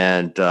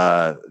 And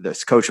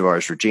this coach of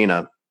ours,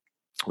 Regina,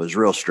 was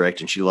real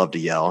strict, and she loved to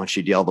yell, and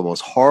she'd yell the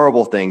most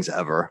horrible things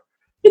ever.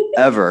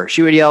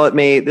 She would yell at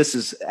me. This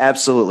is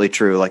absolutely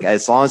true. Like,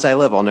 as long as I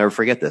live, I'll never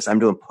forget this. I'm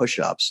doing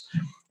push-ups,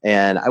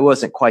 and I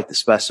wasn't quite the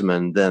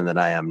specimen then that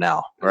I am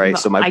now. Right.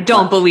 So I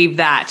don't believe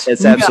that.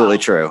 It's absolutely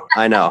true.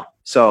 I know.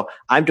 So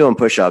I'm doing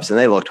push-ups, and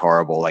they looked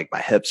horrible. Like my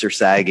hips are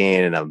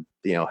sagging, and I'm,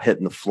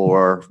 hitting the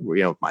floor,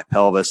 with my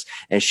pelvis.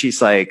 And she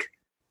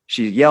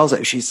yells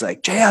at, she's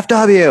like,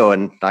 JFW.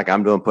 And like,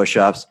 I'm doing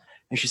push-ups,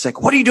 and she's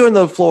like, what are you doing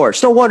on the floor?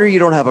 It's no wonder you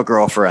don't have a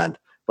girlfriend.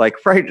 Like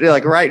right in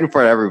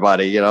front of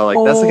everybody,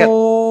 that's the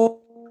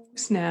kind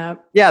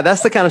snap. Yeah.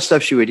 That's the kind of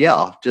stuff she would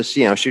yell. Just,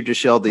 she'd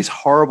just yell these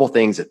horrible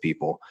things at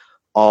people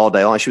all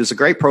day long. She was a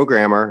great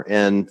programmer,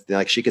 and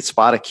like she could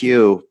spot a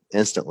cue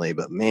instantly,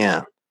 but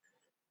man,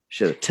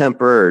 she had a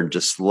temper and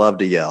just loved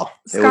to yell.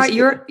 Scott,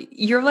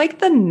 you're like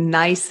the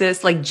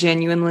nicest, like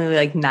genuinely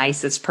like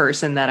nicest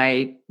person that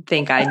I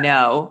think I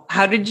know.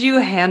 How did you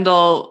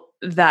handle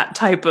that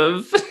type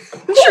of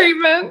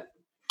treatment?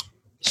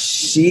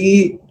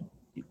 She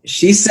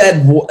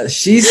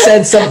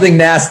said something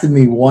nasty to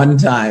me one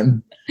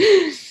time.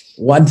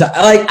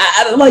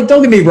 Like,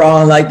 don't get me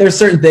wrong. Like, there's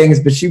certain things,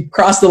 but she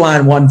crossed the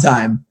line one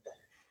time.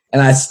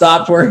 And I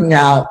stopped working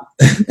out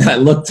and I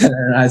looked at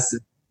her and I said,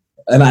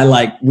 and I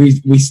like,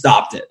 we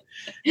stopped it.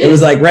 It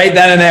was like right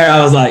then and there,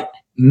 I was like,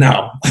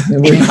 no,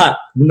 we're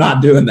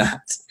not doing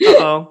that.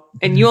 Uh-oh.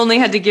 And you only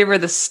had to give her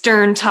the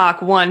stern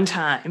talk one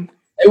time.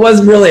 It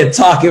wasn't really a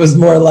talk. It was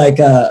more like,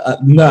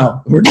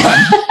 no, we're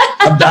done.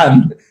 I'm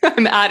done.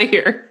 I'm out of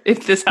here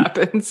if this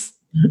happens.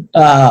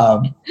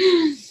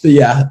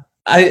 Yeah.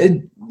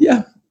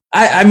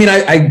 I mean,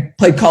 I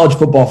played college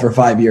football for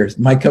 5 years.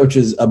 My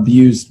coaches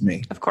abused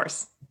me. Of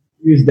course.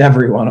 Abused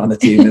everyone on the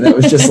team. And it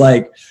was just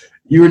like,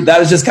 that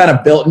was just kind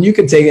of built, and you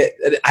could take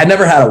it. I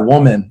never had a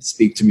woman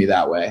speak to me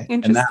that way.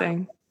 Interesting.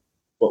 And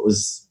what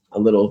was a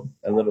little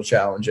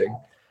challenging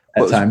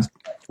at times.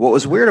 What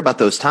was weird about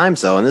those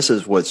times though, and this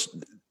is what's,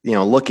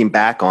 looking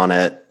back on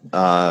it,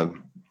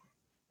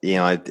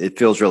 it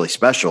feels really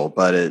special,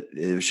 but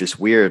it was just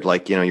weird.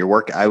 Like,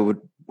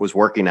 was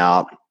working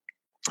out.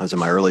 I was in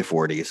my early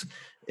 40s,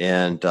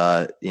 and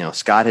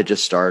Scott had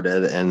just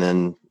started, and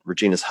then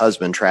Regina's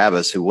husband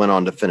Travis, who went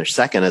on to finish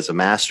second as a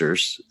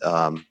Masters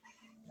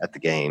at the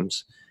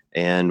games,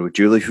 and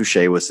Julie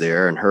Fouché was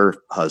there, and her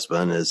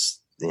husband is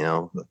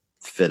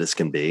fit as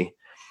can be,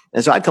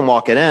 and so I'd come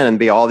walking in and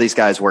be all these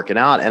guys working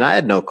out, and I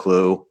had no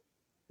clue.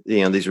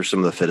 These were some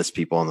of the fittest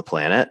people on the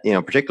planet.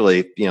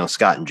 Particularly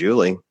Scott and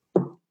Julie,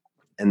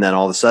 and then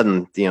all of a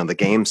sudden the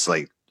games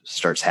like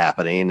starts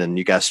happening, and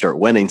you guys start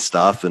winning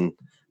stuff, and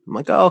I'm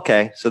like, oh,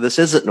 okay, so this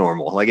isn't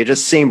normal. Like, it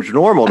just seemed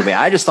normal to me.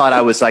 I just thought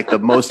I was like the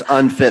most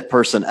unfit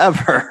person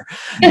ever.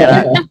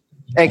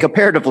 And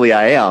comparatively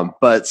I am,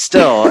 but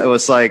still it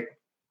was like,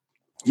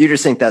 you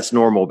just think that's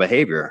normal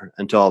behavior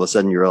until all of a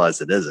sudden you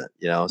realize it isn't,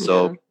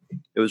 so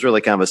it was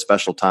really kind of a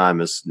special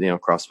time as,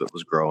 CrossFit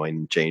was growing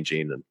and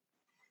changing, and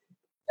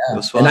it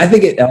was fun. And I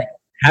think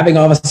having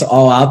us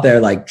all out there,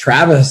 like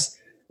Travis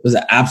was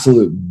an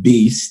absolute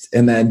beast.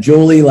 And then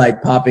Julie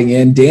like popping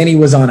in, Danny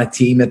was on a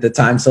team at the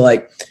time. So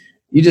like,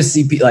 you just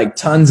see like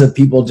tons of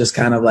people just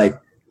kind of like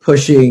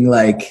pushing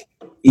like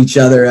each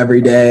other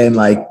every day. And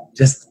like,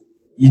 just,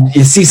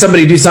 you see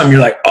somebody do something, you're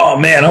like, oh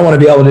man, I want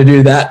to be able to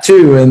do that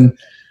too. And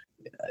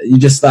you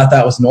just thought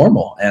that was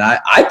normal. And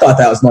I thought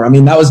that was normal. I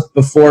mean, that was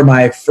before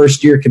my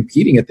first year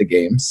competing at the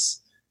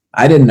games.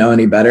 I didn't know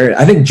any better.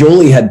 I think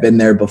Julie had been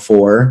there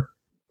before,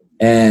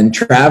 and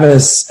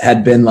Travis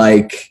had been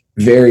like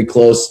very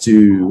close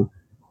to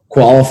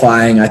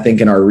qualifying, I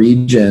think, in our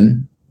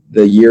region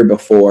the year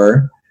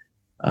before.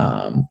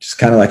 Just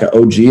kind of like an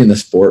OG in the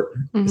sport.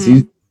 Mm-hmm.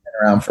 He's been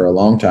around for a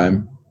long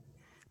time.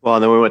 Well,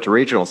 and then we went to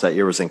regionals. That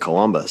year was in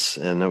Columbus,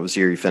 and that was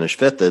the year you finished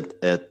fifth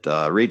at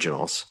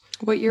regionals.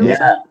 What year was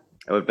that?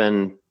 It would have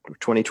been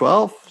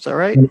 2012. Is that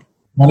right?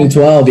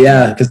 2012,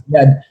 yeah, because we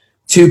had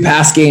 2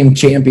 past game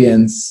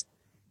champions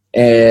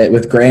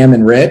with Graham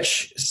and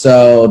Rich,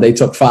 so they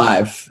took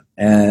 5,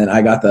 and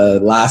I got the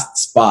last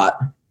spot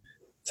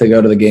to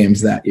go to the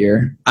games that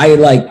year. I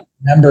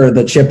remember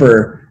the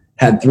chipper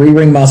had 3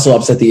 ring muscle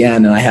ups at the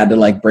end, and I had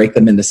to break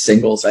them into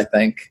singles, I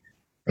think,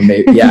 or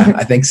maybe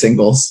I think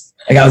singles.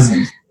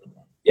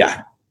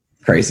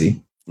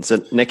 Crazy.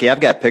 So, Nikki,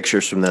 I've got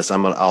pictures from this.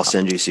 I'll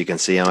send you so you can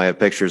see them. I have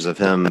pictures of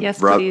him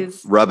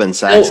rubbing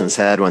Saxon's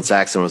head when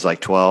Saxon was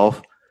like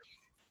 12.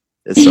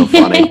 It's so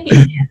funny.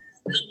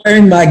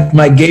 Wearing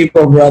my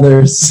Gabriel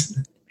Brothers,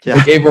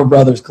 the Gabriel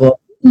Brothers clothes.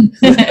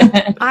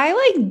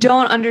 I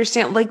don't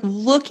understand.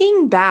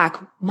 Looking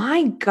back,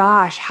 my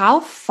gosh, how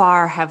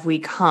far have we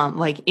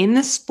come? In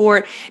the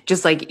sport,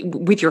 just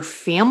with your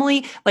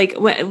family.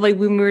 When we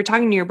were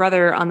talking to your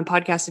brother on the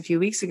podcast a few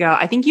weeks ago,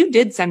 I think you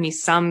did send me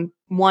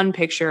one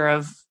picture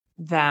of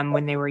them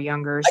when they were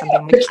younger or something.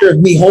 I got a picture of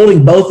me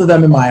holding both of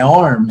them in my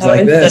arms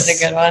like this. Such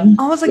a good one.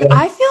 I was like,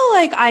 I feel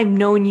like I've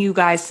known you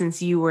guys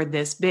since you were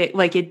this big.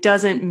 It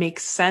doesn't make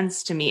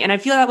sense to me. And I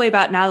feel that way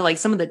about now,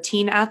 some of the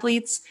teen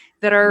athletes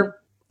that are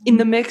in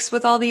the mix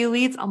with all the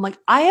elites. I'm like,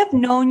 I have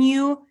known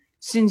you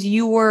since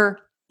you were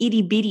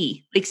itty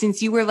bitty,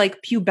 since you were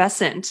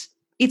pubescent.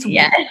 It's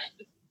weird.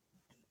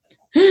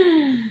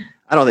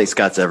 I don't think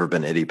Scott's ever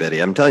been itty bitty.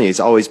 I'm telling you,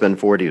 he's always been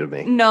 40 to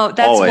me. No,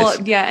 that's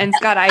and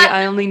Scott,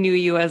 I only knew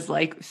you as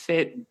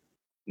fit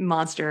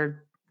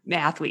monster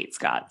athlete,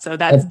 Scott. So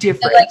that's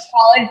different. So,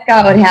 college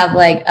Scott would have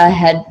a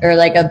head or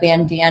a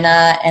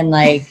bandana and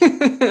my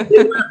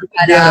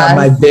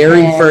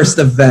first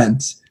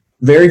event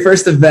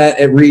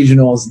at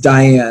regionals,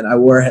 Diane, I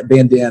wore a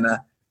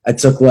bandana. I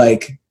took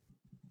 30th,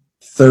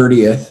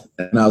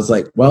 and I was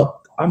like,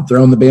 well, I'm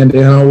throwing the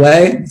bandana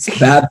away. It's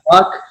bad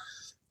luck.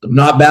 I'm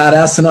not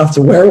badass enough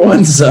to wear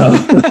one, so.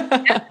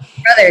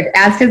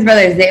 Ask his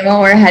brothers. They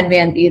won't wear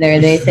headbands either.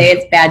 They say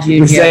it's bad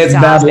juju. We say it's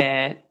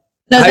bad.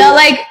 So they'll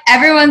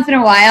every once in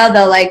a while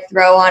they'll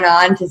throw one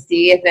on to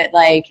see if it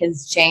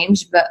has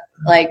changed. But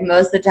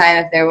most of the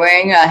time, if they're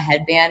wearing a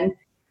headband,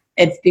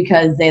 it's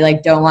because they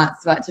don't want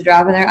sweat to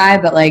drop in their eye.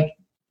 But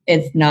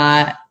it's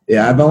not.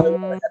 Yeah, I've only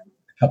worn it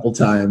a couple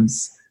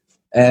times,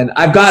 and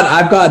I've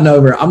gotten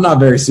over. I'm not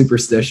very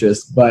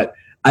superstitious, but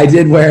I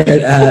did wear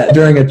it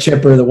during a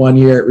chipper the one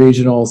year at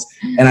regionals,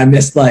 and I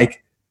missed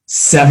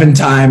 7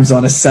 times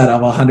on a set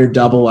of 100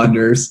 double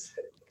unders.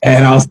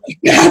 And I was like,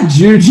 God,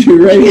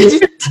 Juju, right here.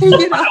 Take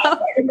it off.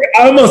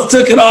 I almost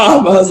took it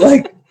off. I was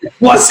like,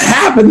 what's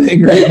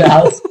happening right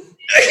now? It's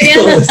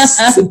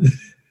ridiculous.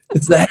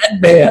 It's the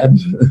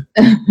headband.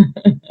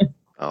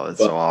 Oh, that's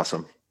so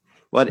awesome.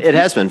 Well, it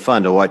has been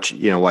fun to watch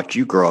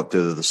you grow up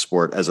through the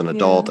sport as an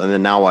adult, and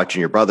then now watching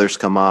your brothers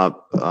come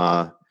up.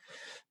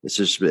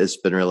 It's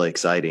been really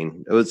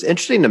exciting. It was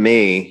interesting to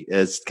me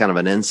as kind of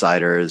an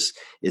insider is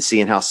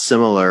seeing how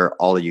similar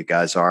all of you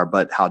guys are,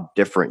 but how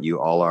different you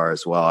all are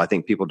as well. I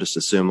think people just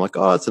assume like,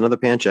 oh, it's another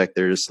Panchik.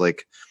 They're just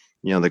like,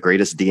 the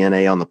greatest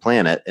DNA on the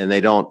planet, and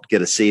they don't get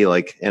to see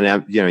like,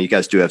 and you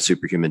guys do have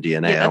superhuman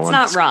DNA. Yeah, that's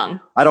not wrong.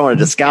 I don't want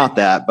to discount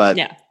that, but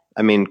yeah.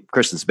 I mean,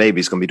 Kristen's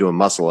baby's going to be doing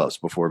muscle ups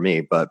before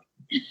me, but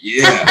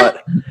yeah,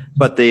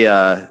 but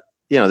the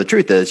the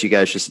truth is, you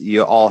guys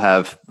you all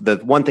have the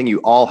one thing you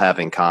all have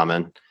in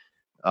common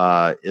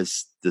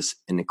is this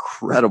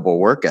incredible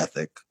work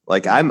ethic.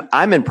 Like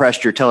I'm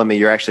impressed. You're telling me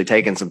you're actually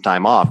taking some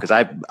time off because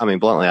I mean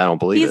bluntly, I don't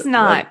believe he's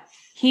not. Right?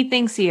 He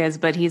thinks he is,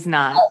 but he's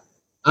not.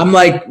 I'm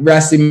like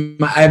resting.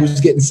 I was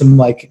getting some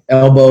like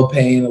elbow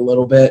pain a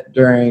little bit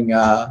during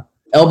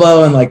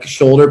elbow and like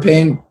shoulder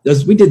pain.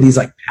 We did these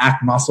like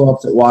pack muscle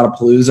ups at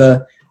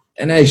Wodapalooza,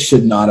 and I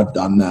should not have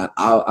done that.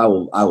 I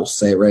will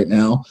say it right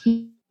now.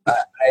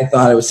 I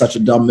thought it was such a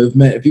dumb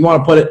movement. If you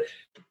want to put it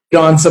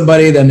on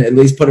somebody, then at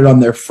least put it on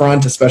their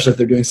front, especially if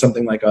they're doing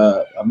something like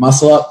a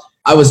muscle up.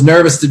 I was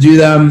nervous to do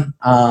them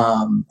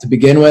to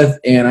begin with,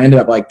 and I ended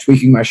up like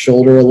tweaking my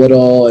shoulder a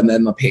little, and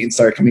then the pain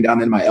started coming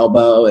down in my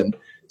elbow. And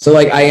so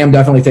like I am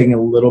definitely taking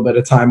a little bit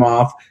of time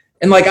off.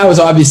 And like I was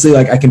obviously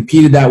like I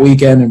competed that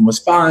weekend and was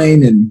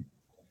fine, and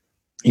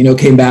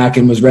came back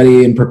and was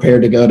ready and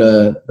prepared to go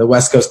to the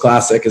West Coast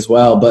Classic as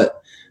well.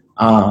 But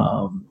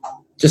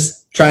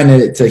just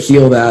trying to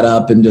heal that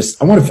up, and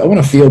just I want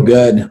to feel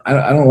good.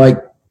 I don't like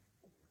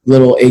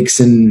little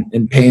aches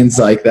and pains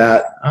like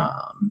that.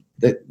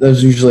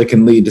 Those usually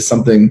can lead to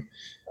something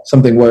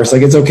worse.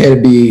 Like it's okay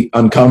to be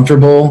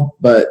uncomfortable,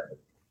 but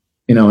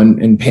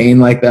in pain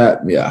like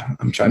that, yeah,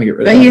 I'm trying to get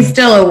rid of it. But he's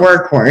still a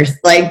workwork.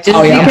 Like just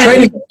I'm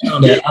training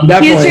around it. I'm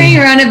definitely he's training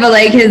around it, but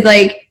like his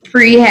like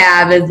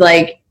prehab is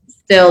like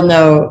still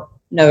no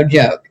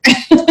joke.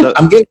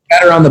 I'm getting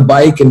better on the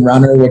bike and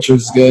runner, which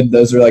is good.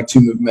 Those are like two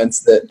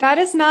movements that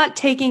is not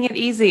taking it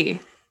easy.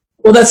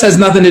 Well, this has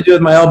nothing to do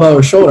with my elbow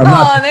or shoulder.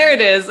 There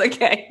it is.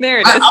 Okay, there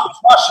it is. I'm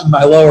crushing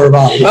my lower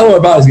body. My lower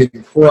body's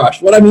getting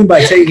crushed. What I mean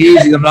by taking it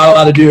easy, I'm not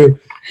allowed to do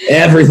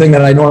everything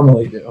that I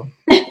normally do.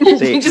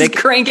 You just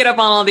crank it up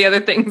on all the other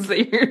things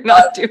that you're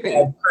not doing.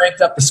 I've cranked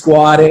up the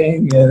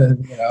squatting,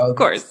 and of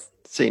course.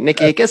 See,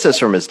 Nikki, it gets this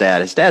from his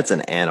dad. His dad's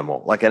an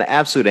animal, like an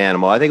absolute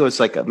animal. I think it was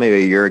like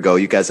maybe a year ago.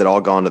 You guys had all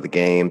gone to the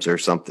games or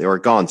something, or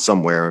gone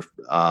somewhere,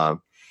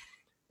 and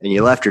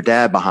you left your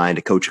dad behind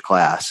to coach a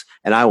class.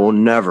 And I will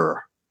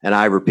never. And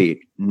I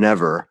repeat,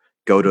 never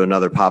go to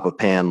another Papa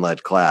Pan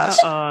led class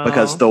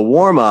because the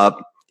warm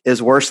up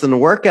is worse than the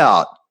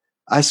workout.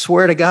 I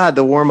swear to God,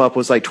 the warm up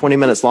was like 20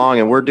 minutes long,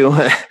 and we're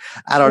doing,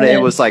 I don't know,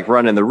 it was like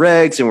running the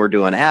rigs, and we're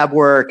doing ab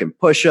work and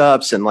push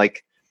ups. And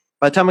like,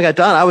 by the time I got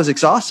done, I was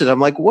exhausted.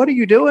 I'm like, what are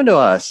you doing to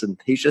us? And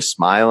he's just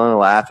smiling and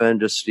laughing,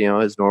 just,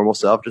 his normal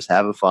self, just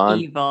having fun.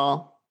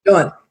 Evil.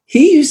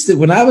 He used to,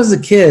 when I was a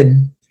kid,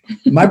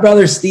 my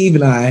brother Steve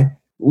and I,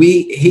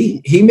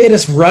 he made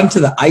us run to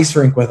the ice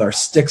rink with our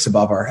sticks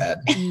above our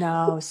head.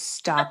 No,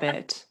 stop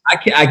it.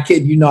 I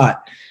kid you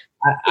not.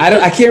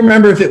 I can't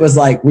remember if it was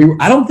like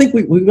I don't think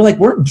we were like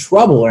weren't in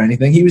trouble or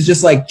anything. He was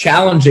just like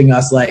challenging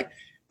us, like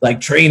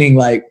training.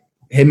 Like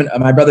him and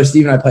my brother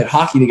Steve and I played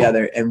hockey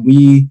together, and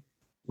we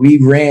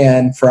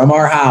ran from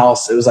our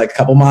house. It was like a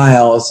couple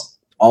miles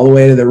all the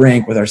way to the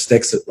rink with our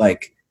sticks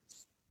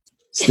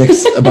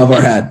above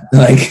our head,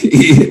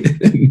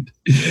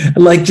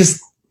 like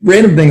just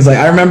random things. Like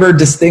I remember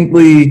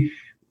distinctly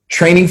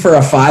training for a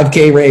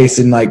 5K race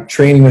and like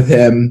training with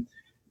him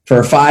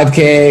for a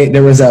 5K.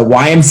 There was a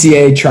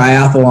YMCA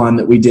triathlon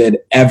that we did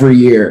every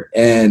year,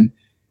 and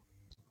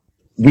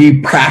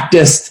we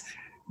practiced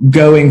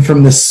going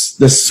from the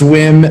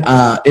swim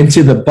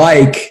into the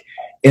bike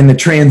in the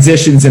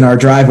transitions in our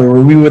driveway, where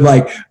we would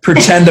like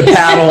pretend to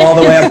paddle all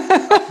the way up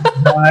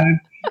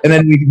and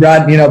then we'd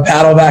run,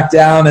 paddle back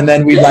down, and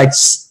then we'd like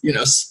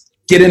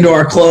get into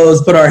our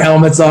clothes, put our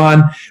helmets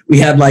on. We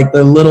had like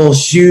the little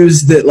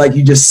shoes that like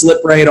you just slip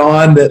right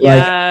on that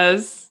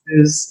is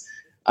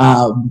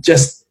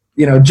just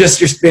your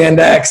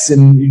spandex,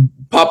 and you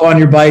pop on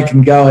your bike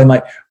and go. And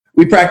like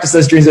we practiced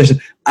those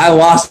transitions. I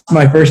lost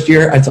my first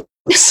year. I took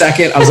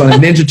second. I was on a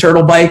Ninja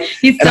Turtle bike.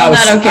 He's still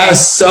not okay. I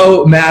was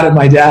so mad at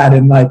my dad,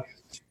 and like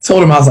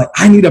told him, I was like,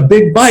 I need a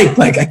big bike.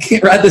 Like I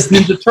can't ride this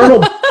Ninja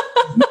Turtle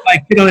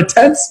like on a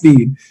 10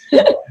 speed.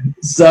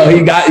 So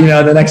he got,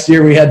 the next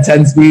year we had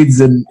 10 speeds,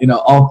 and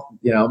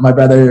my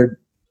brother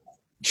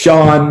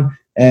Sean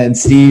and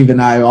Steve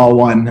and I all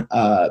won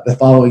the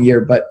following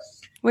year. But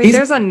wait,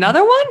 there's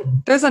another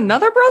one? There's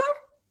another brother?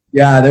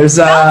 Yeah, there's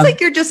sounds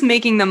like you're just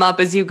making them up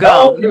as you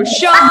go. There was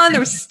Sean, there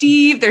was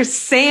Steve, there's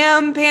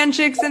Sam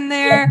Panchik's in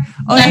there.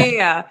 Oh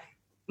yeah.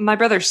 My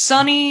brother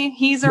Sonny,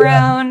 he's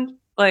around.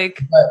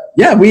 Like,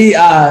 yeah,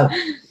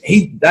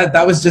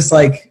 that was just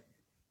like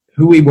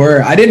who we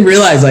were. I didn't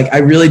realize, like, I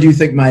really do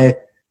think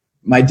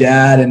my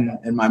dad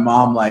and my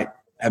mom like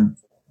have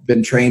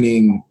been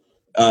training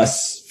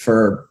us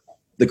for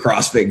the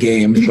CrossFit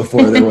Games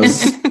before there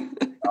was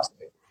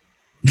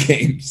CrossFit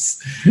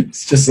Games.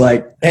 It's just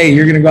like, hey,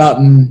 you're gonna go out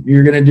and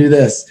you're gonna do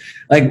this.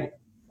 Like,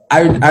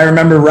 I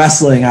remember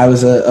wrestling. I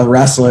was a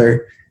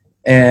wrestler,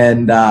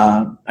 and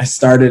I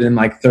started in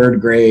like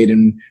third grade.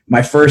 And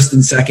my first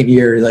and second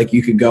year, like,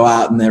 you could go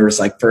out and there was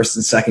like first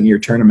and second year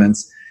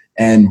tournaments,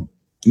 and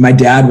my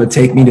dad would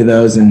take me to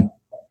those, and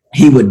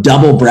he would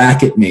double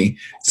bracket me.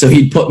 So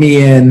he'd put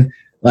me in,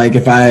 like,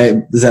 if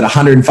I was at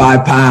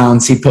 105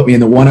 pounds, he'd put me in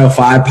the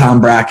 105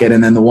 pound bracket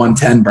and then the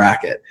 110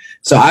 bracket.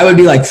 So I would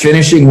be like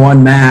finishing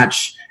one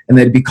match, and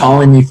they'd be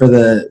calling me for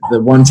the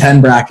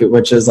 110 bracket,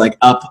 which is like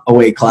up a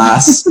weight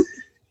class.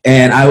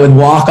 And I would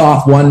walk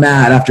off one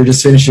mat after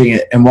just finishing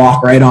it and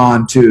walk right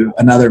on to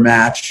another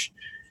match.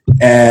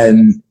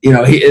 And, you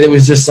know, it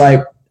was just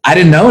like, I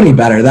didn't know any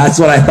better. That's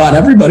what I thought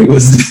everybody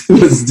was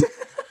doing.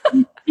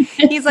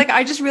 He's like,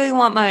 I just really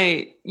want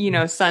my,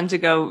 son to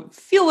go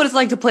feel what it's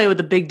like to play with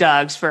the big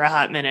dogs for a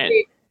hot minute.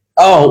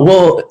 Oh,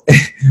 well,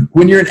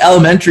 when you're in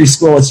elementary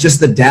school, it's just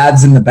the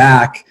dads in the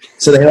back.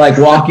 So they like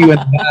walk you in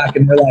the back,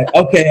 and they're like,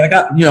 okay, I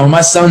got,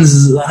 my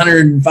son's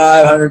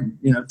 105,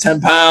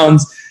 10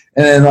 pounds.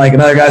 And then like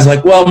another guy's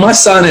like, well, my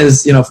son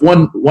is,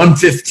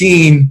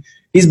 115.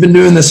 He's been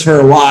doing this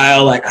for a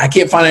while. Like, I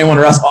can't find anyone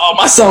to wrestle. Oh,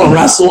 my son will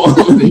wrestle.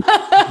 He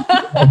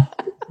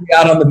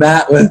got on the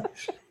mat with,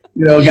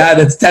 a guy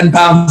that's 10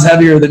 pounds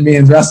heavier than me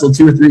and wrestled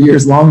 2 or 3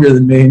 years longer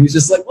than me. And he's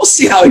just like, we'll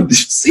see how he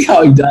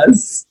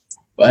does.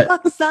 But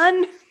fuck,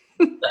 son.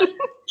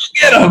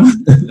 Get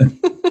him.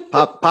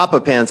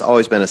 Papa Pan's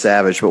always been a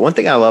savage, but one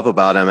thing I love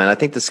about him, and I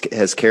think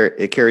this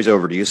carries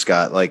over to you,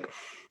 Scott, like,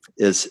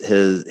 is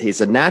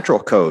he's a natural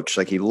coach.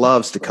 Like, he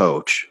loves to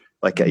coach.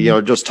 Like,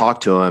 just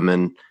talk to him,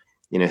 and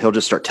he'll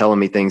just start telling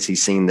me things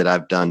he's seen that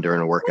I've done during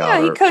a workout.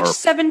 Yeah, he coached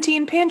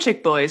 17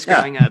 Panchik boys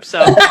growing up.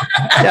 So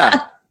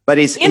yeah, but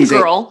he's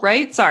girl,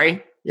 right?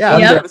 Sorry, yeah,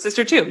 I have a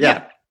sister too.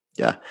 Yeah.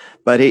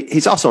 But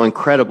he's also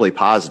incredibly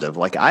positive.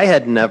 Like, I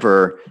had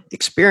never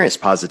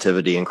experienced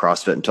positivity in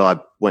CrossFit until I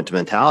went to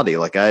Mentality.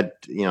 Like, I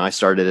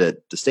started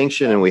at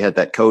Distinction, and we had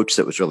that coach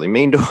that was really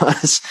mean to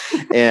us,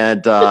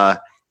 and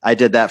I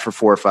did that for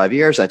 4 or 5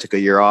 years. I took a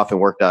year off and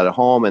worked out at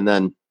home, and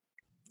then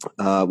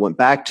went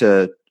back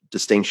to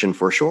Distinction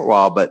for a short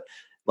while. But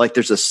like,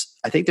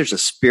 I think there's a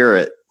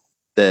spirit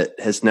that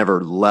has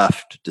never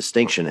left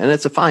Distinction, and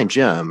it's a fine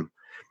gym,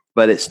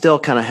 but it still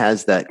kind of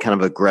has that kind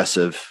of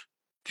aggressive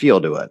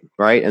feel to it.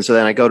 Right. And so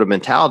then I go to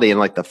Mentality, and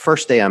like the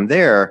first day I'm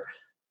there,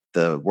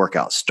 the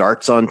workout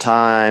starts on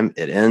time.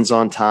 It ends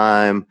on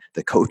time.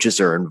 The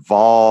coaches are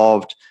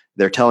involved.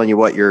 They're telling you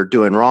what you're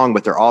doing wrong,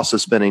 but they're also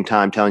spending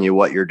time telling you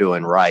what you're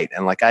doing right.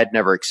 And like, I'd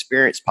never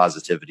experienced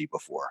positivity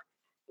before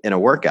in a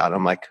workout.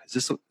 I'm like, is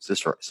this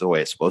the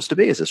way it's supposed to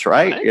be? Is this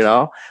right?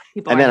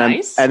 People are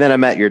nice. And then I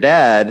met your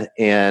dad,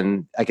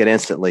 and I could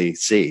instantly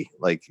see,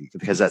 like,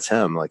 because that's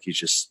him. Like, he's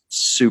just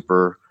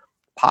super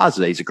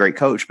positive. He's a great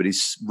coach, but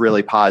he's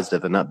really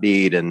positive and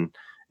upbeat,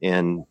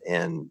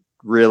 and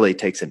really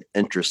takes an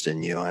interest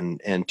in you.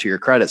 And to your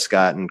credit,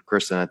 Scott and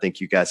Kristen, I think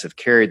you guys have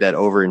carried that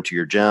over into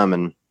your gym,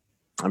 and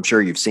I'm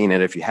sure you've seen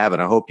it. If you haven't,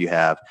 I hope you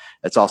have.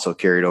 It's also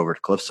carried over to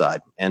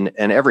Cliffside, and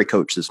every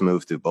coach has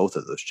moved through both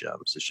of those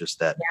gyms. It's just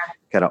that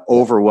kind of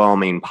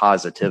overwhelming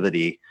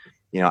positivity.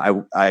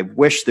 I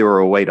wish there were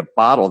a way to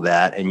bottle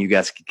that, and you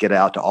guys could get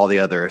out to all the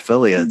other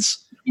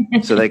affiliates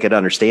so they could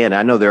understand.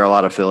 I know there are a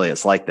lot of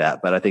affiliates like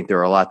that, but I think there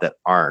are a lot that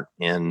aren't.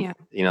 And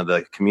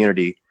the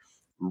community,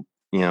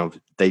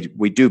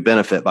 we do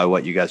benefit by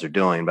what you guys are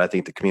doing, but I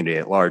think the community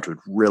at large would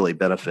really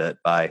benefit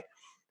by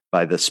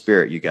the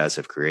spirit you guys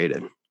have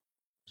created.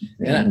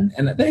 And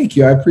thank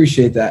you. I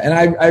appreciate that. And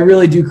I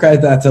really do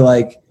credit that to,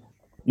 like,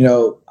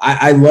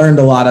 I learned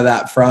a lot of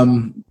that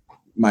from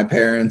my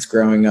parents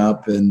growing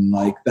up. And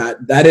like,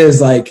 that is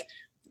like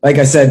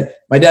I said,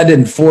 my dad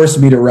didn't force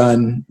me to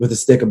run with a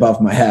stick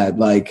above my head.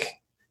 Like,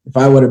 if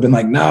I would have been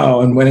like, no,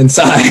 and went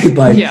inside,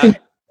 like,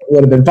 it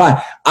would have been fine.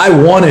 I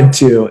wanted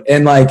to.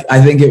 And like, I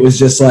think it was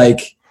just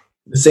like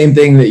the same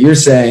thing that you're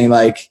saying,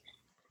 like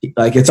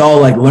it's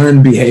all like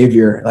learned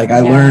behavior. Like,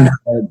 I learned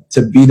how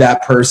to be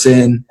that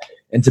person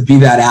and to be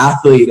that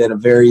athlete at a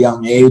very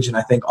young age. And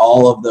I think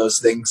all of those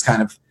things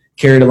kind of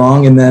carried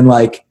along. And then,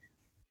 like,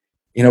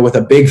 with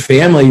a big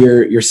family,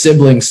 your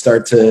siblings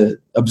start to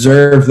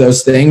observe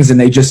those things, and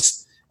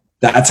that's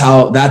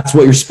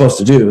what you're supposed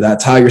to do.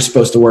 That's how you're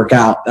supposed to work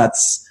out.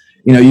 That's,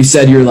 you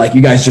said you're like,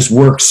 you guys just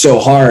work so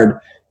hard,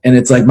 and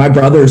it's like, my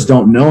brothers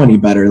don't know any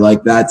better.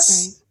 Like,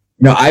 that's,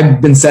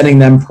 I've been sending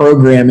them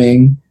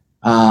programming,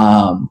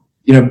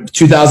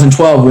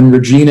 2012 when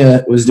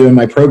Regina was doing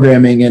my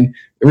programming, and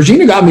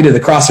Regina got me to the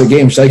CrossFit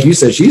Games. Like you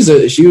said,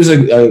 she was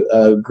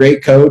a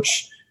great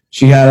coach.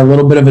 She had a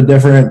little bit of a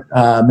different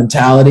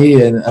mentality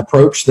and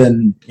approach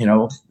than,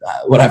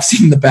 what I've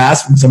seen in the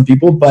past from some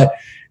people, but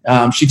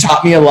she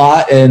taught me a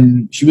lot,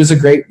 and she was a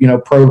great,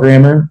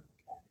 programmer.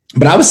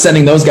 but I was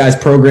sending those guys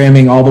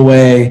programming all the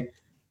way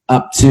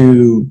up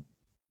to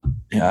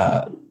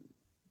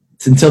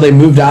until they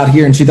moved out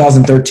here in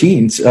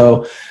 2013.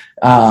 So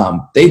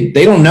they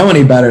don't know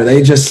any better.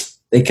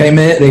 They come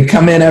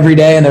in every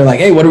day and they're like,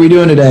 hey, what are we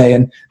doing today?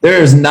 And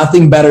there is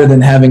nothing better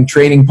than having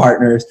training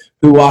partners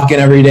who walk in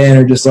every day and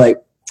are just like,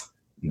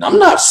 I'm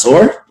not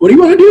sore. What do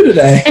you want to do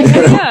today?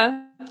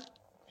 Yeah.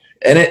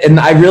 And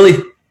I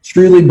really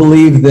truly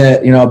believe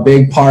that, a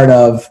big part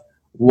of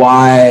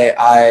why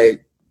I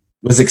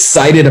was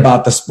excited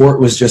about the sport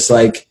was just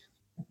like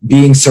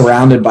being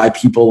surrounded by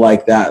people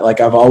like that. Like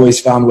I've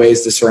always found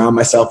ways to surround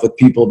myself with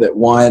people that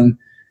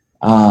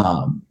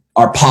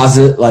are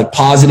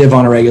positive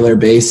on a regular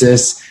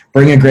basis,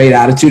 bring a great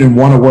attitude and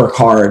want to work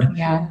hard.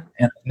 Yeah.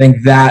 And I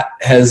think that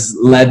has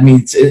led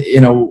me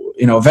to,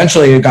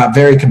 eventually it got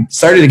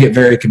started to get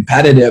very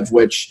competitive,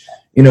 which,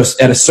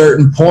 at a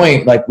certain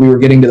point, like we were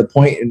getting to the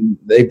point and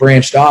they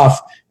branched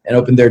off and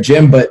opened their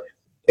gym, but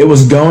it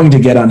was going to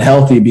get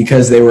unhealthy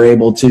because they were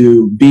able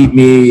to beat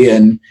me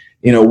and,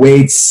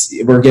 weights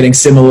were getting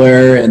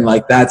similar. And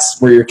like, that's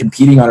where you're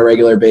competing on a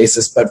regular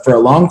basis. But for a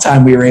long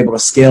time, we were able to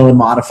scale and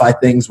modify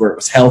things where it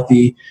was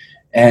healthy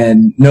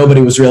and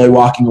nobody was really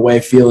walking away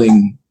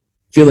feeling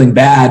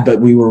bad, but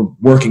we were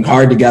working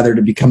hard together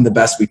to become the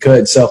best we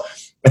could. So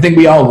I think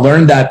we all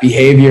learned that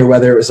behavior,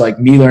 whether it was like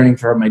me learning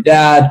from my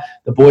dad,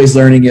 the boys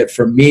learning it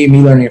from me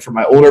learning it from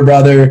my older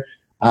brother.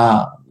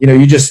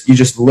 You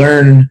just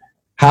learn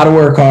how to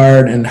work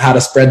hard and how to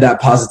spread that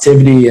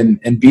positivity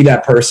and be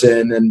that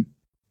person. And,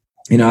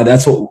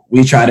 that's what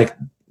we try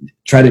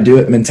to do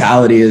it.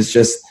 Mentality is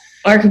just,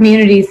 our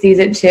community sees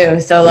it too.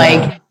 So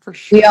like for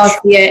sure. we all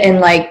see it in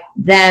like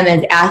them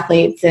as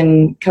athletes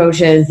and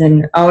coaches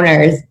and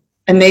owners,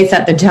 and they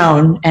set the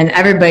tone and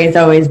everybody's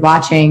always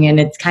watching. And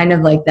it's kind of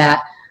like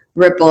that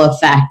ripple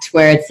effect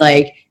where it's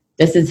like,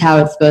 this is how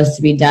it's supposed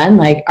to be done.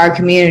 Like our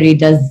community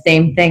does the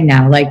same thing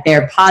now. Like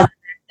they're positive,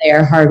 they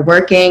are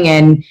hardworking,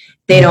 and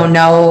they don't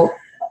know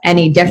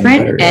any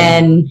different.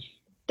 And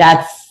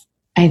that's,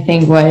 I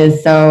think, what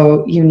is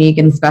so unique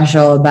and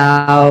special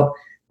about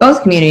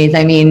both communities.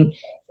 I mean,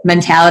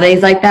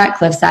 mentalities like that,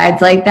 cliffsides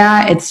like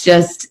that, it's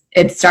just,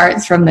 it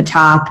starts from the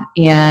top,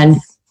 and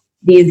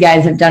these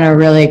guys have done a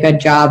really good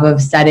job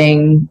of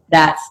setting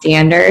that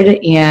standard,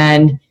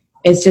 and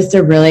it's just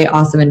a really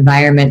awesome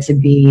environment to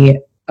be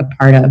a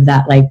part of,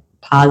 that like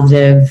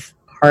positive,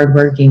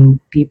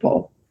 hardworking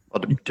people.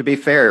 Well, to be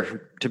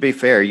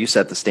fair, you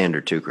set the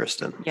standard too,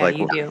 Kristen. Yeah, like,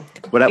 you do.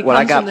 What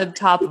I got from the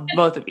top of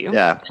both of you.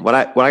 Yeah, when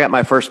I got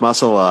my first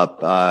muscle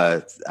up,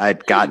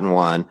 I'd gotten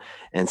one,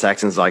 and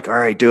Saxon's like, "All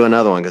right, do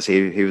another one," because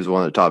he was the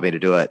one that taught me to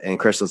do it. And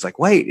Kristen's like,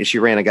 "Wait," and she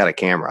ran and got a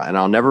camera, and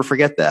I'll never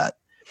forget that.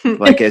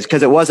 Like, it's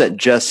because it wasn't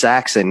just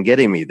Saxon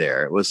getting me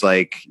there. It was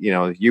like,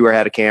 you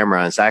had a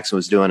camera and Saxon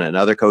was doing it, and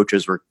other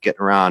coaches were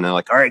getting around and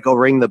like, "All right, go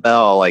ring the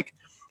bell." Like,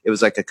 it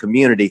was like a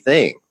community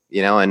thing.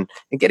 And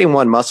getting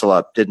one muscle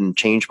up didn't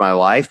change my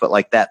life, but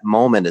like that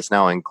moment is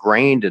now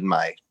ingrained in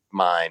my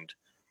mind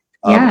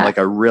of like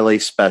a really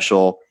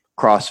special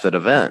CrossFit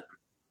event.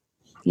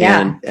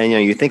 Yeah. And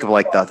you think of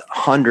like the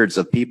hundreds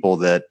of people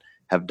that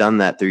have done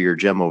that through your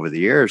gym over the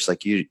years.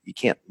 Like you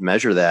can't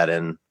measure that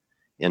in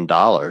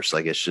dollars.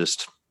 Like it's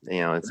just,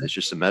 it's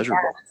just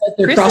immeasurable.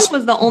 Kristen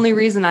was the only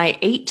reason I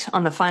ate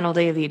on the final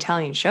day of the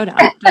Italian Showdown.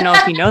 I don't know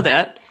if you know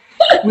that.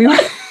 We were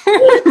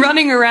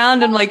running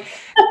around and like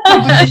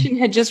competition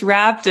had just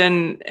wrapped,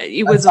 and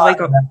it was I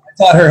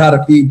taught her how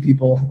to feed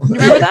people.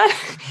 Remember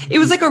that? It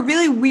was like a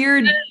really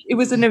weird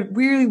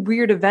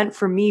event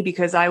for me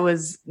because I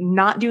was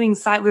not doing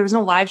there was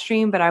no live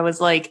stream, but I was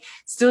like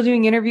still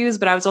doing interviews,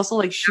 but I was also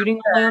like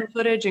shooting all my own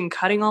footage and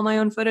cutting all my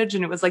own footage.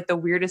 And it was like the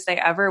weirdest day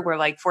ever where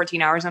like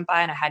 14 hours went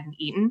by and I hadn't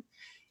eaten.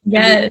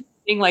 Yes.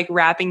 And like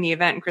wrapping the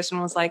event, and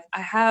Kristen was like,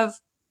 I have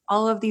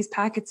all of these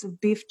packets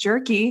of beef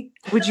jerky.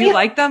 Would you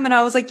like them? And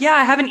I was like, yeah,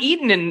 I haven't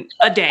eaten in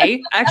a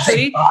day,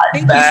 actually.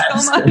 Thank you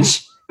so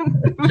much.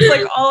 It was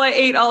like all I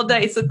ate all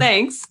day, so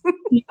thanks.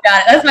 You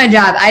got it. That's my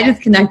job. I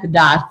just connect the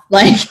dots.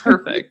 Like,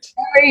 perfect.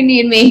 Whenever you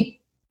need me,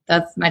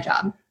 that's my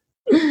job.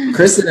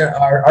 Kristen,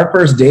 our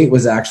first date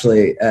was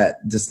actually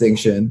at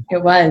Distinction.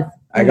 It was.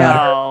 I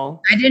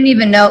didn't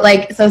even know.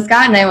 Like, so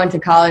Scott and I went to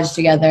college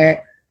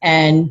together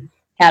and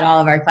had all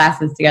of our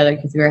classes together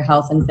because we were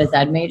health and phys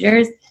ed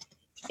majors.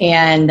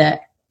 And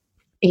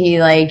he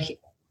like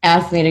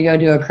asked me to go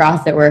do a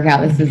CrossFit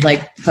workout. This is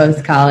like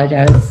post college.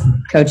 I was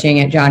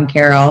coaching at John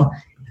Carroll,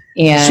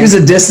 and she was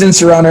a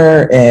distance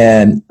runner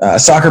and a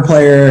soccer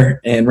player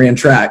and ran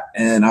track.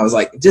 And I was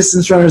like,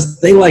 distance runners,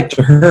 they like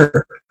to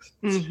hurt.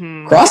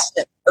 Mm-hmm.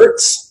 CrossFit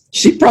hurts.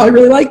 She'd probably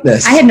really like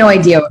this. I had no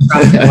idea what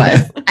CrossFit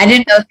was. I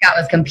didn't know Scott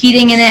was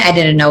competing in it. I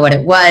didn't know what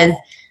it was,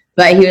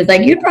 but he was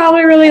like, you'd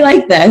probably really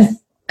like this.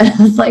 And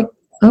I was like,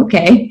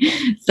 okay.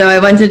 So I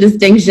went to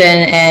Distinction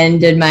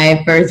and did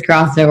my first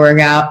CrossFit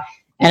workout.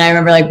 And I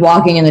remember like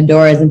walking in the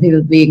doors and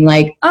people being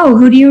like, oh,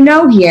 who do you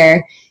know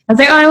here? I was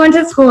like, oh, I went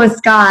to school with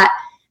Scott.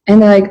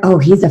 And they're like, oh,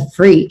 he's a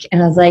freak.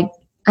 And I was like,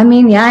 I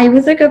mean, yeah, he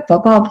was a good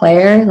football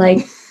player.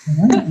 Like,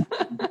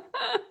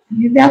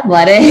 he's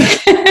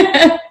athletic.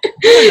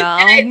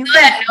 I don't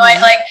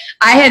know.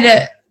 I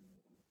had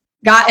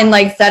gotten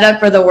like set up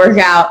for the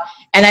workout,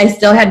 and I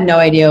still had no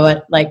idea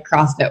what like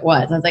CrossFit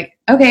was. I was like,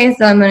 okay,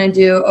 so I'm gonna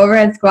do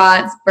overhead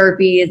squats,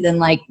 burpees, and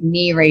like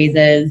knee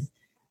raises.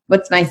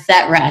 What's my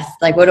set rest?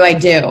 Like, what do I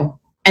do?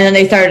 And then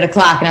they started a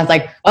clock, and I was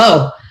like,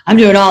 oh, I'm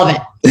doing all of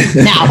it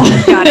now.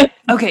 Got it.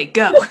 Okay,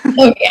 go.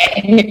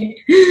 Okay.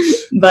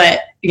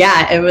 But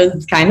yeah, it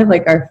was kind of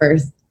like our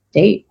first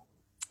date.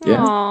 Yeah.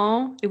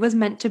 Aww, it was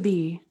meant to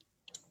be.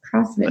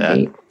 CrossFit Yeah.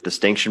 date.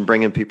 Distinction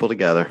bringing people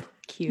together. Look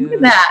Cute.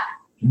 at that.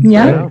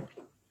 Yeah. Yeah.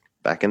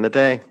 Back in the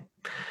day.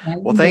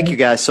 Well, thank you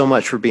guys so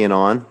much for being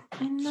on.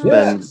 I know.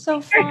 Yeah. It's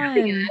so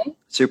fun.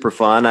 Super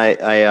fun.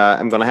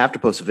 I'm going to have to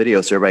post a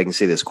video so everybody can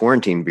see this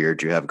quarantine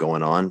beard you have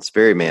going on. It's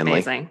very manly.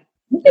 Amazing.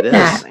 Look It at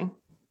that. is. Amazing.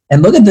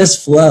 And look at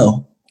this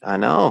flow. I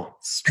know.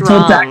 I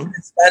told Paxton Strong.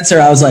 and Spencer,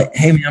 I was like,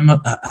 hey, man, I'm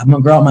going to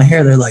grow out my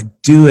hair. They're like,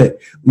 do it.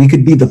 We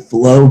could be the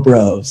Flow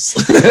Bros.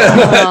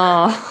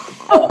 Oh.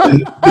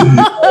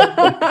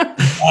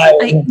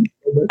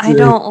 I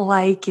don't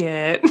like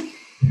it.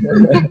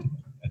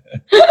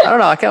 I don't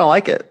know. I kind of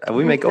like it.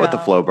 We may go with the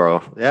No. flow,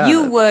 bro. Yeah.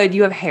 You would.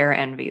 You have hair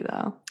envy,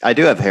 though. I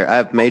do have hair. I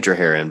have major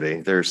hair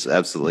envy. There's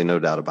absolutely no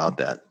doubt about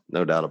that.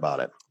 No doubt about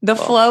it. The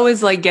Well. flow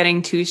is like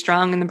getting too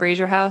strong in the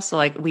Brazier house. So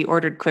like we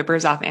ordered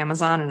clippers off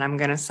Amazon, and I'm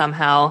gonna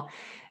somehow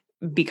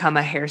become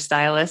a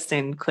hairstylist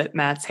and clip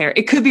Matt's hair.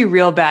 It could be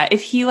real bad.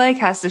 If he like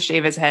has to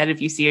shave his head,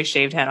 if you see a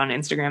shaved head on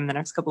Instagram the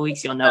next couple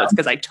weeks, you'll know it's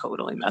because I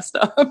totally messed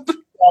up.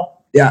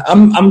 Yeah,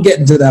 I'm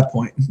getting to that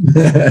point.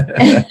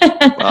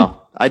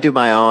 Well, I do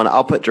my own.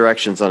 I'll put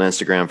directions on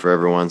Instagram for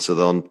everyone so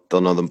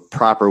they'll know the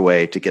proper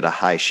way to get a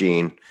high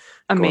sheen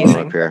going on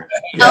Amazing. up here.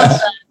 Yeah.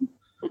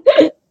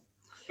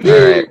 All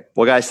right.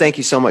 Well, guys, thank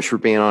you so much for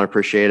being on. I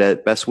appreciate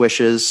it. Best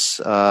wishes.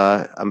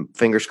 I'm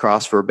fingers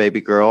crossed for a baby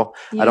girl.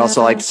 I'd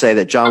also like to say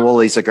that John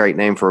Woolley's a great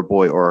name for a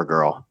boy or a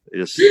girl.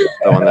 Just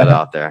throwing that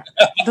out there.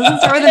 It doesn't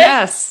start with an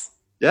S.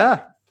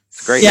 Yeah.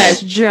 It's a great Yeah. name.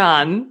 It's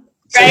John.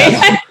 Right?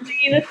 I'm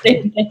thinking the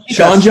same thing.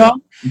 Sean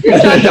John?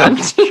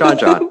 Sean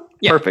John.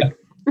 Yeah. Perfect.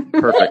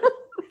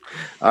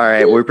 All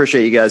right. We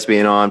appreciate you guys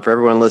being on. For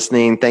everyone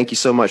listening, thank you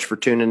so much for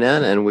tuning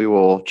in, and we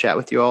will chat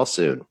with you all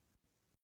soon.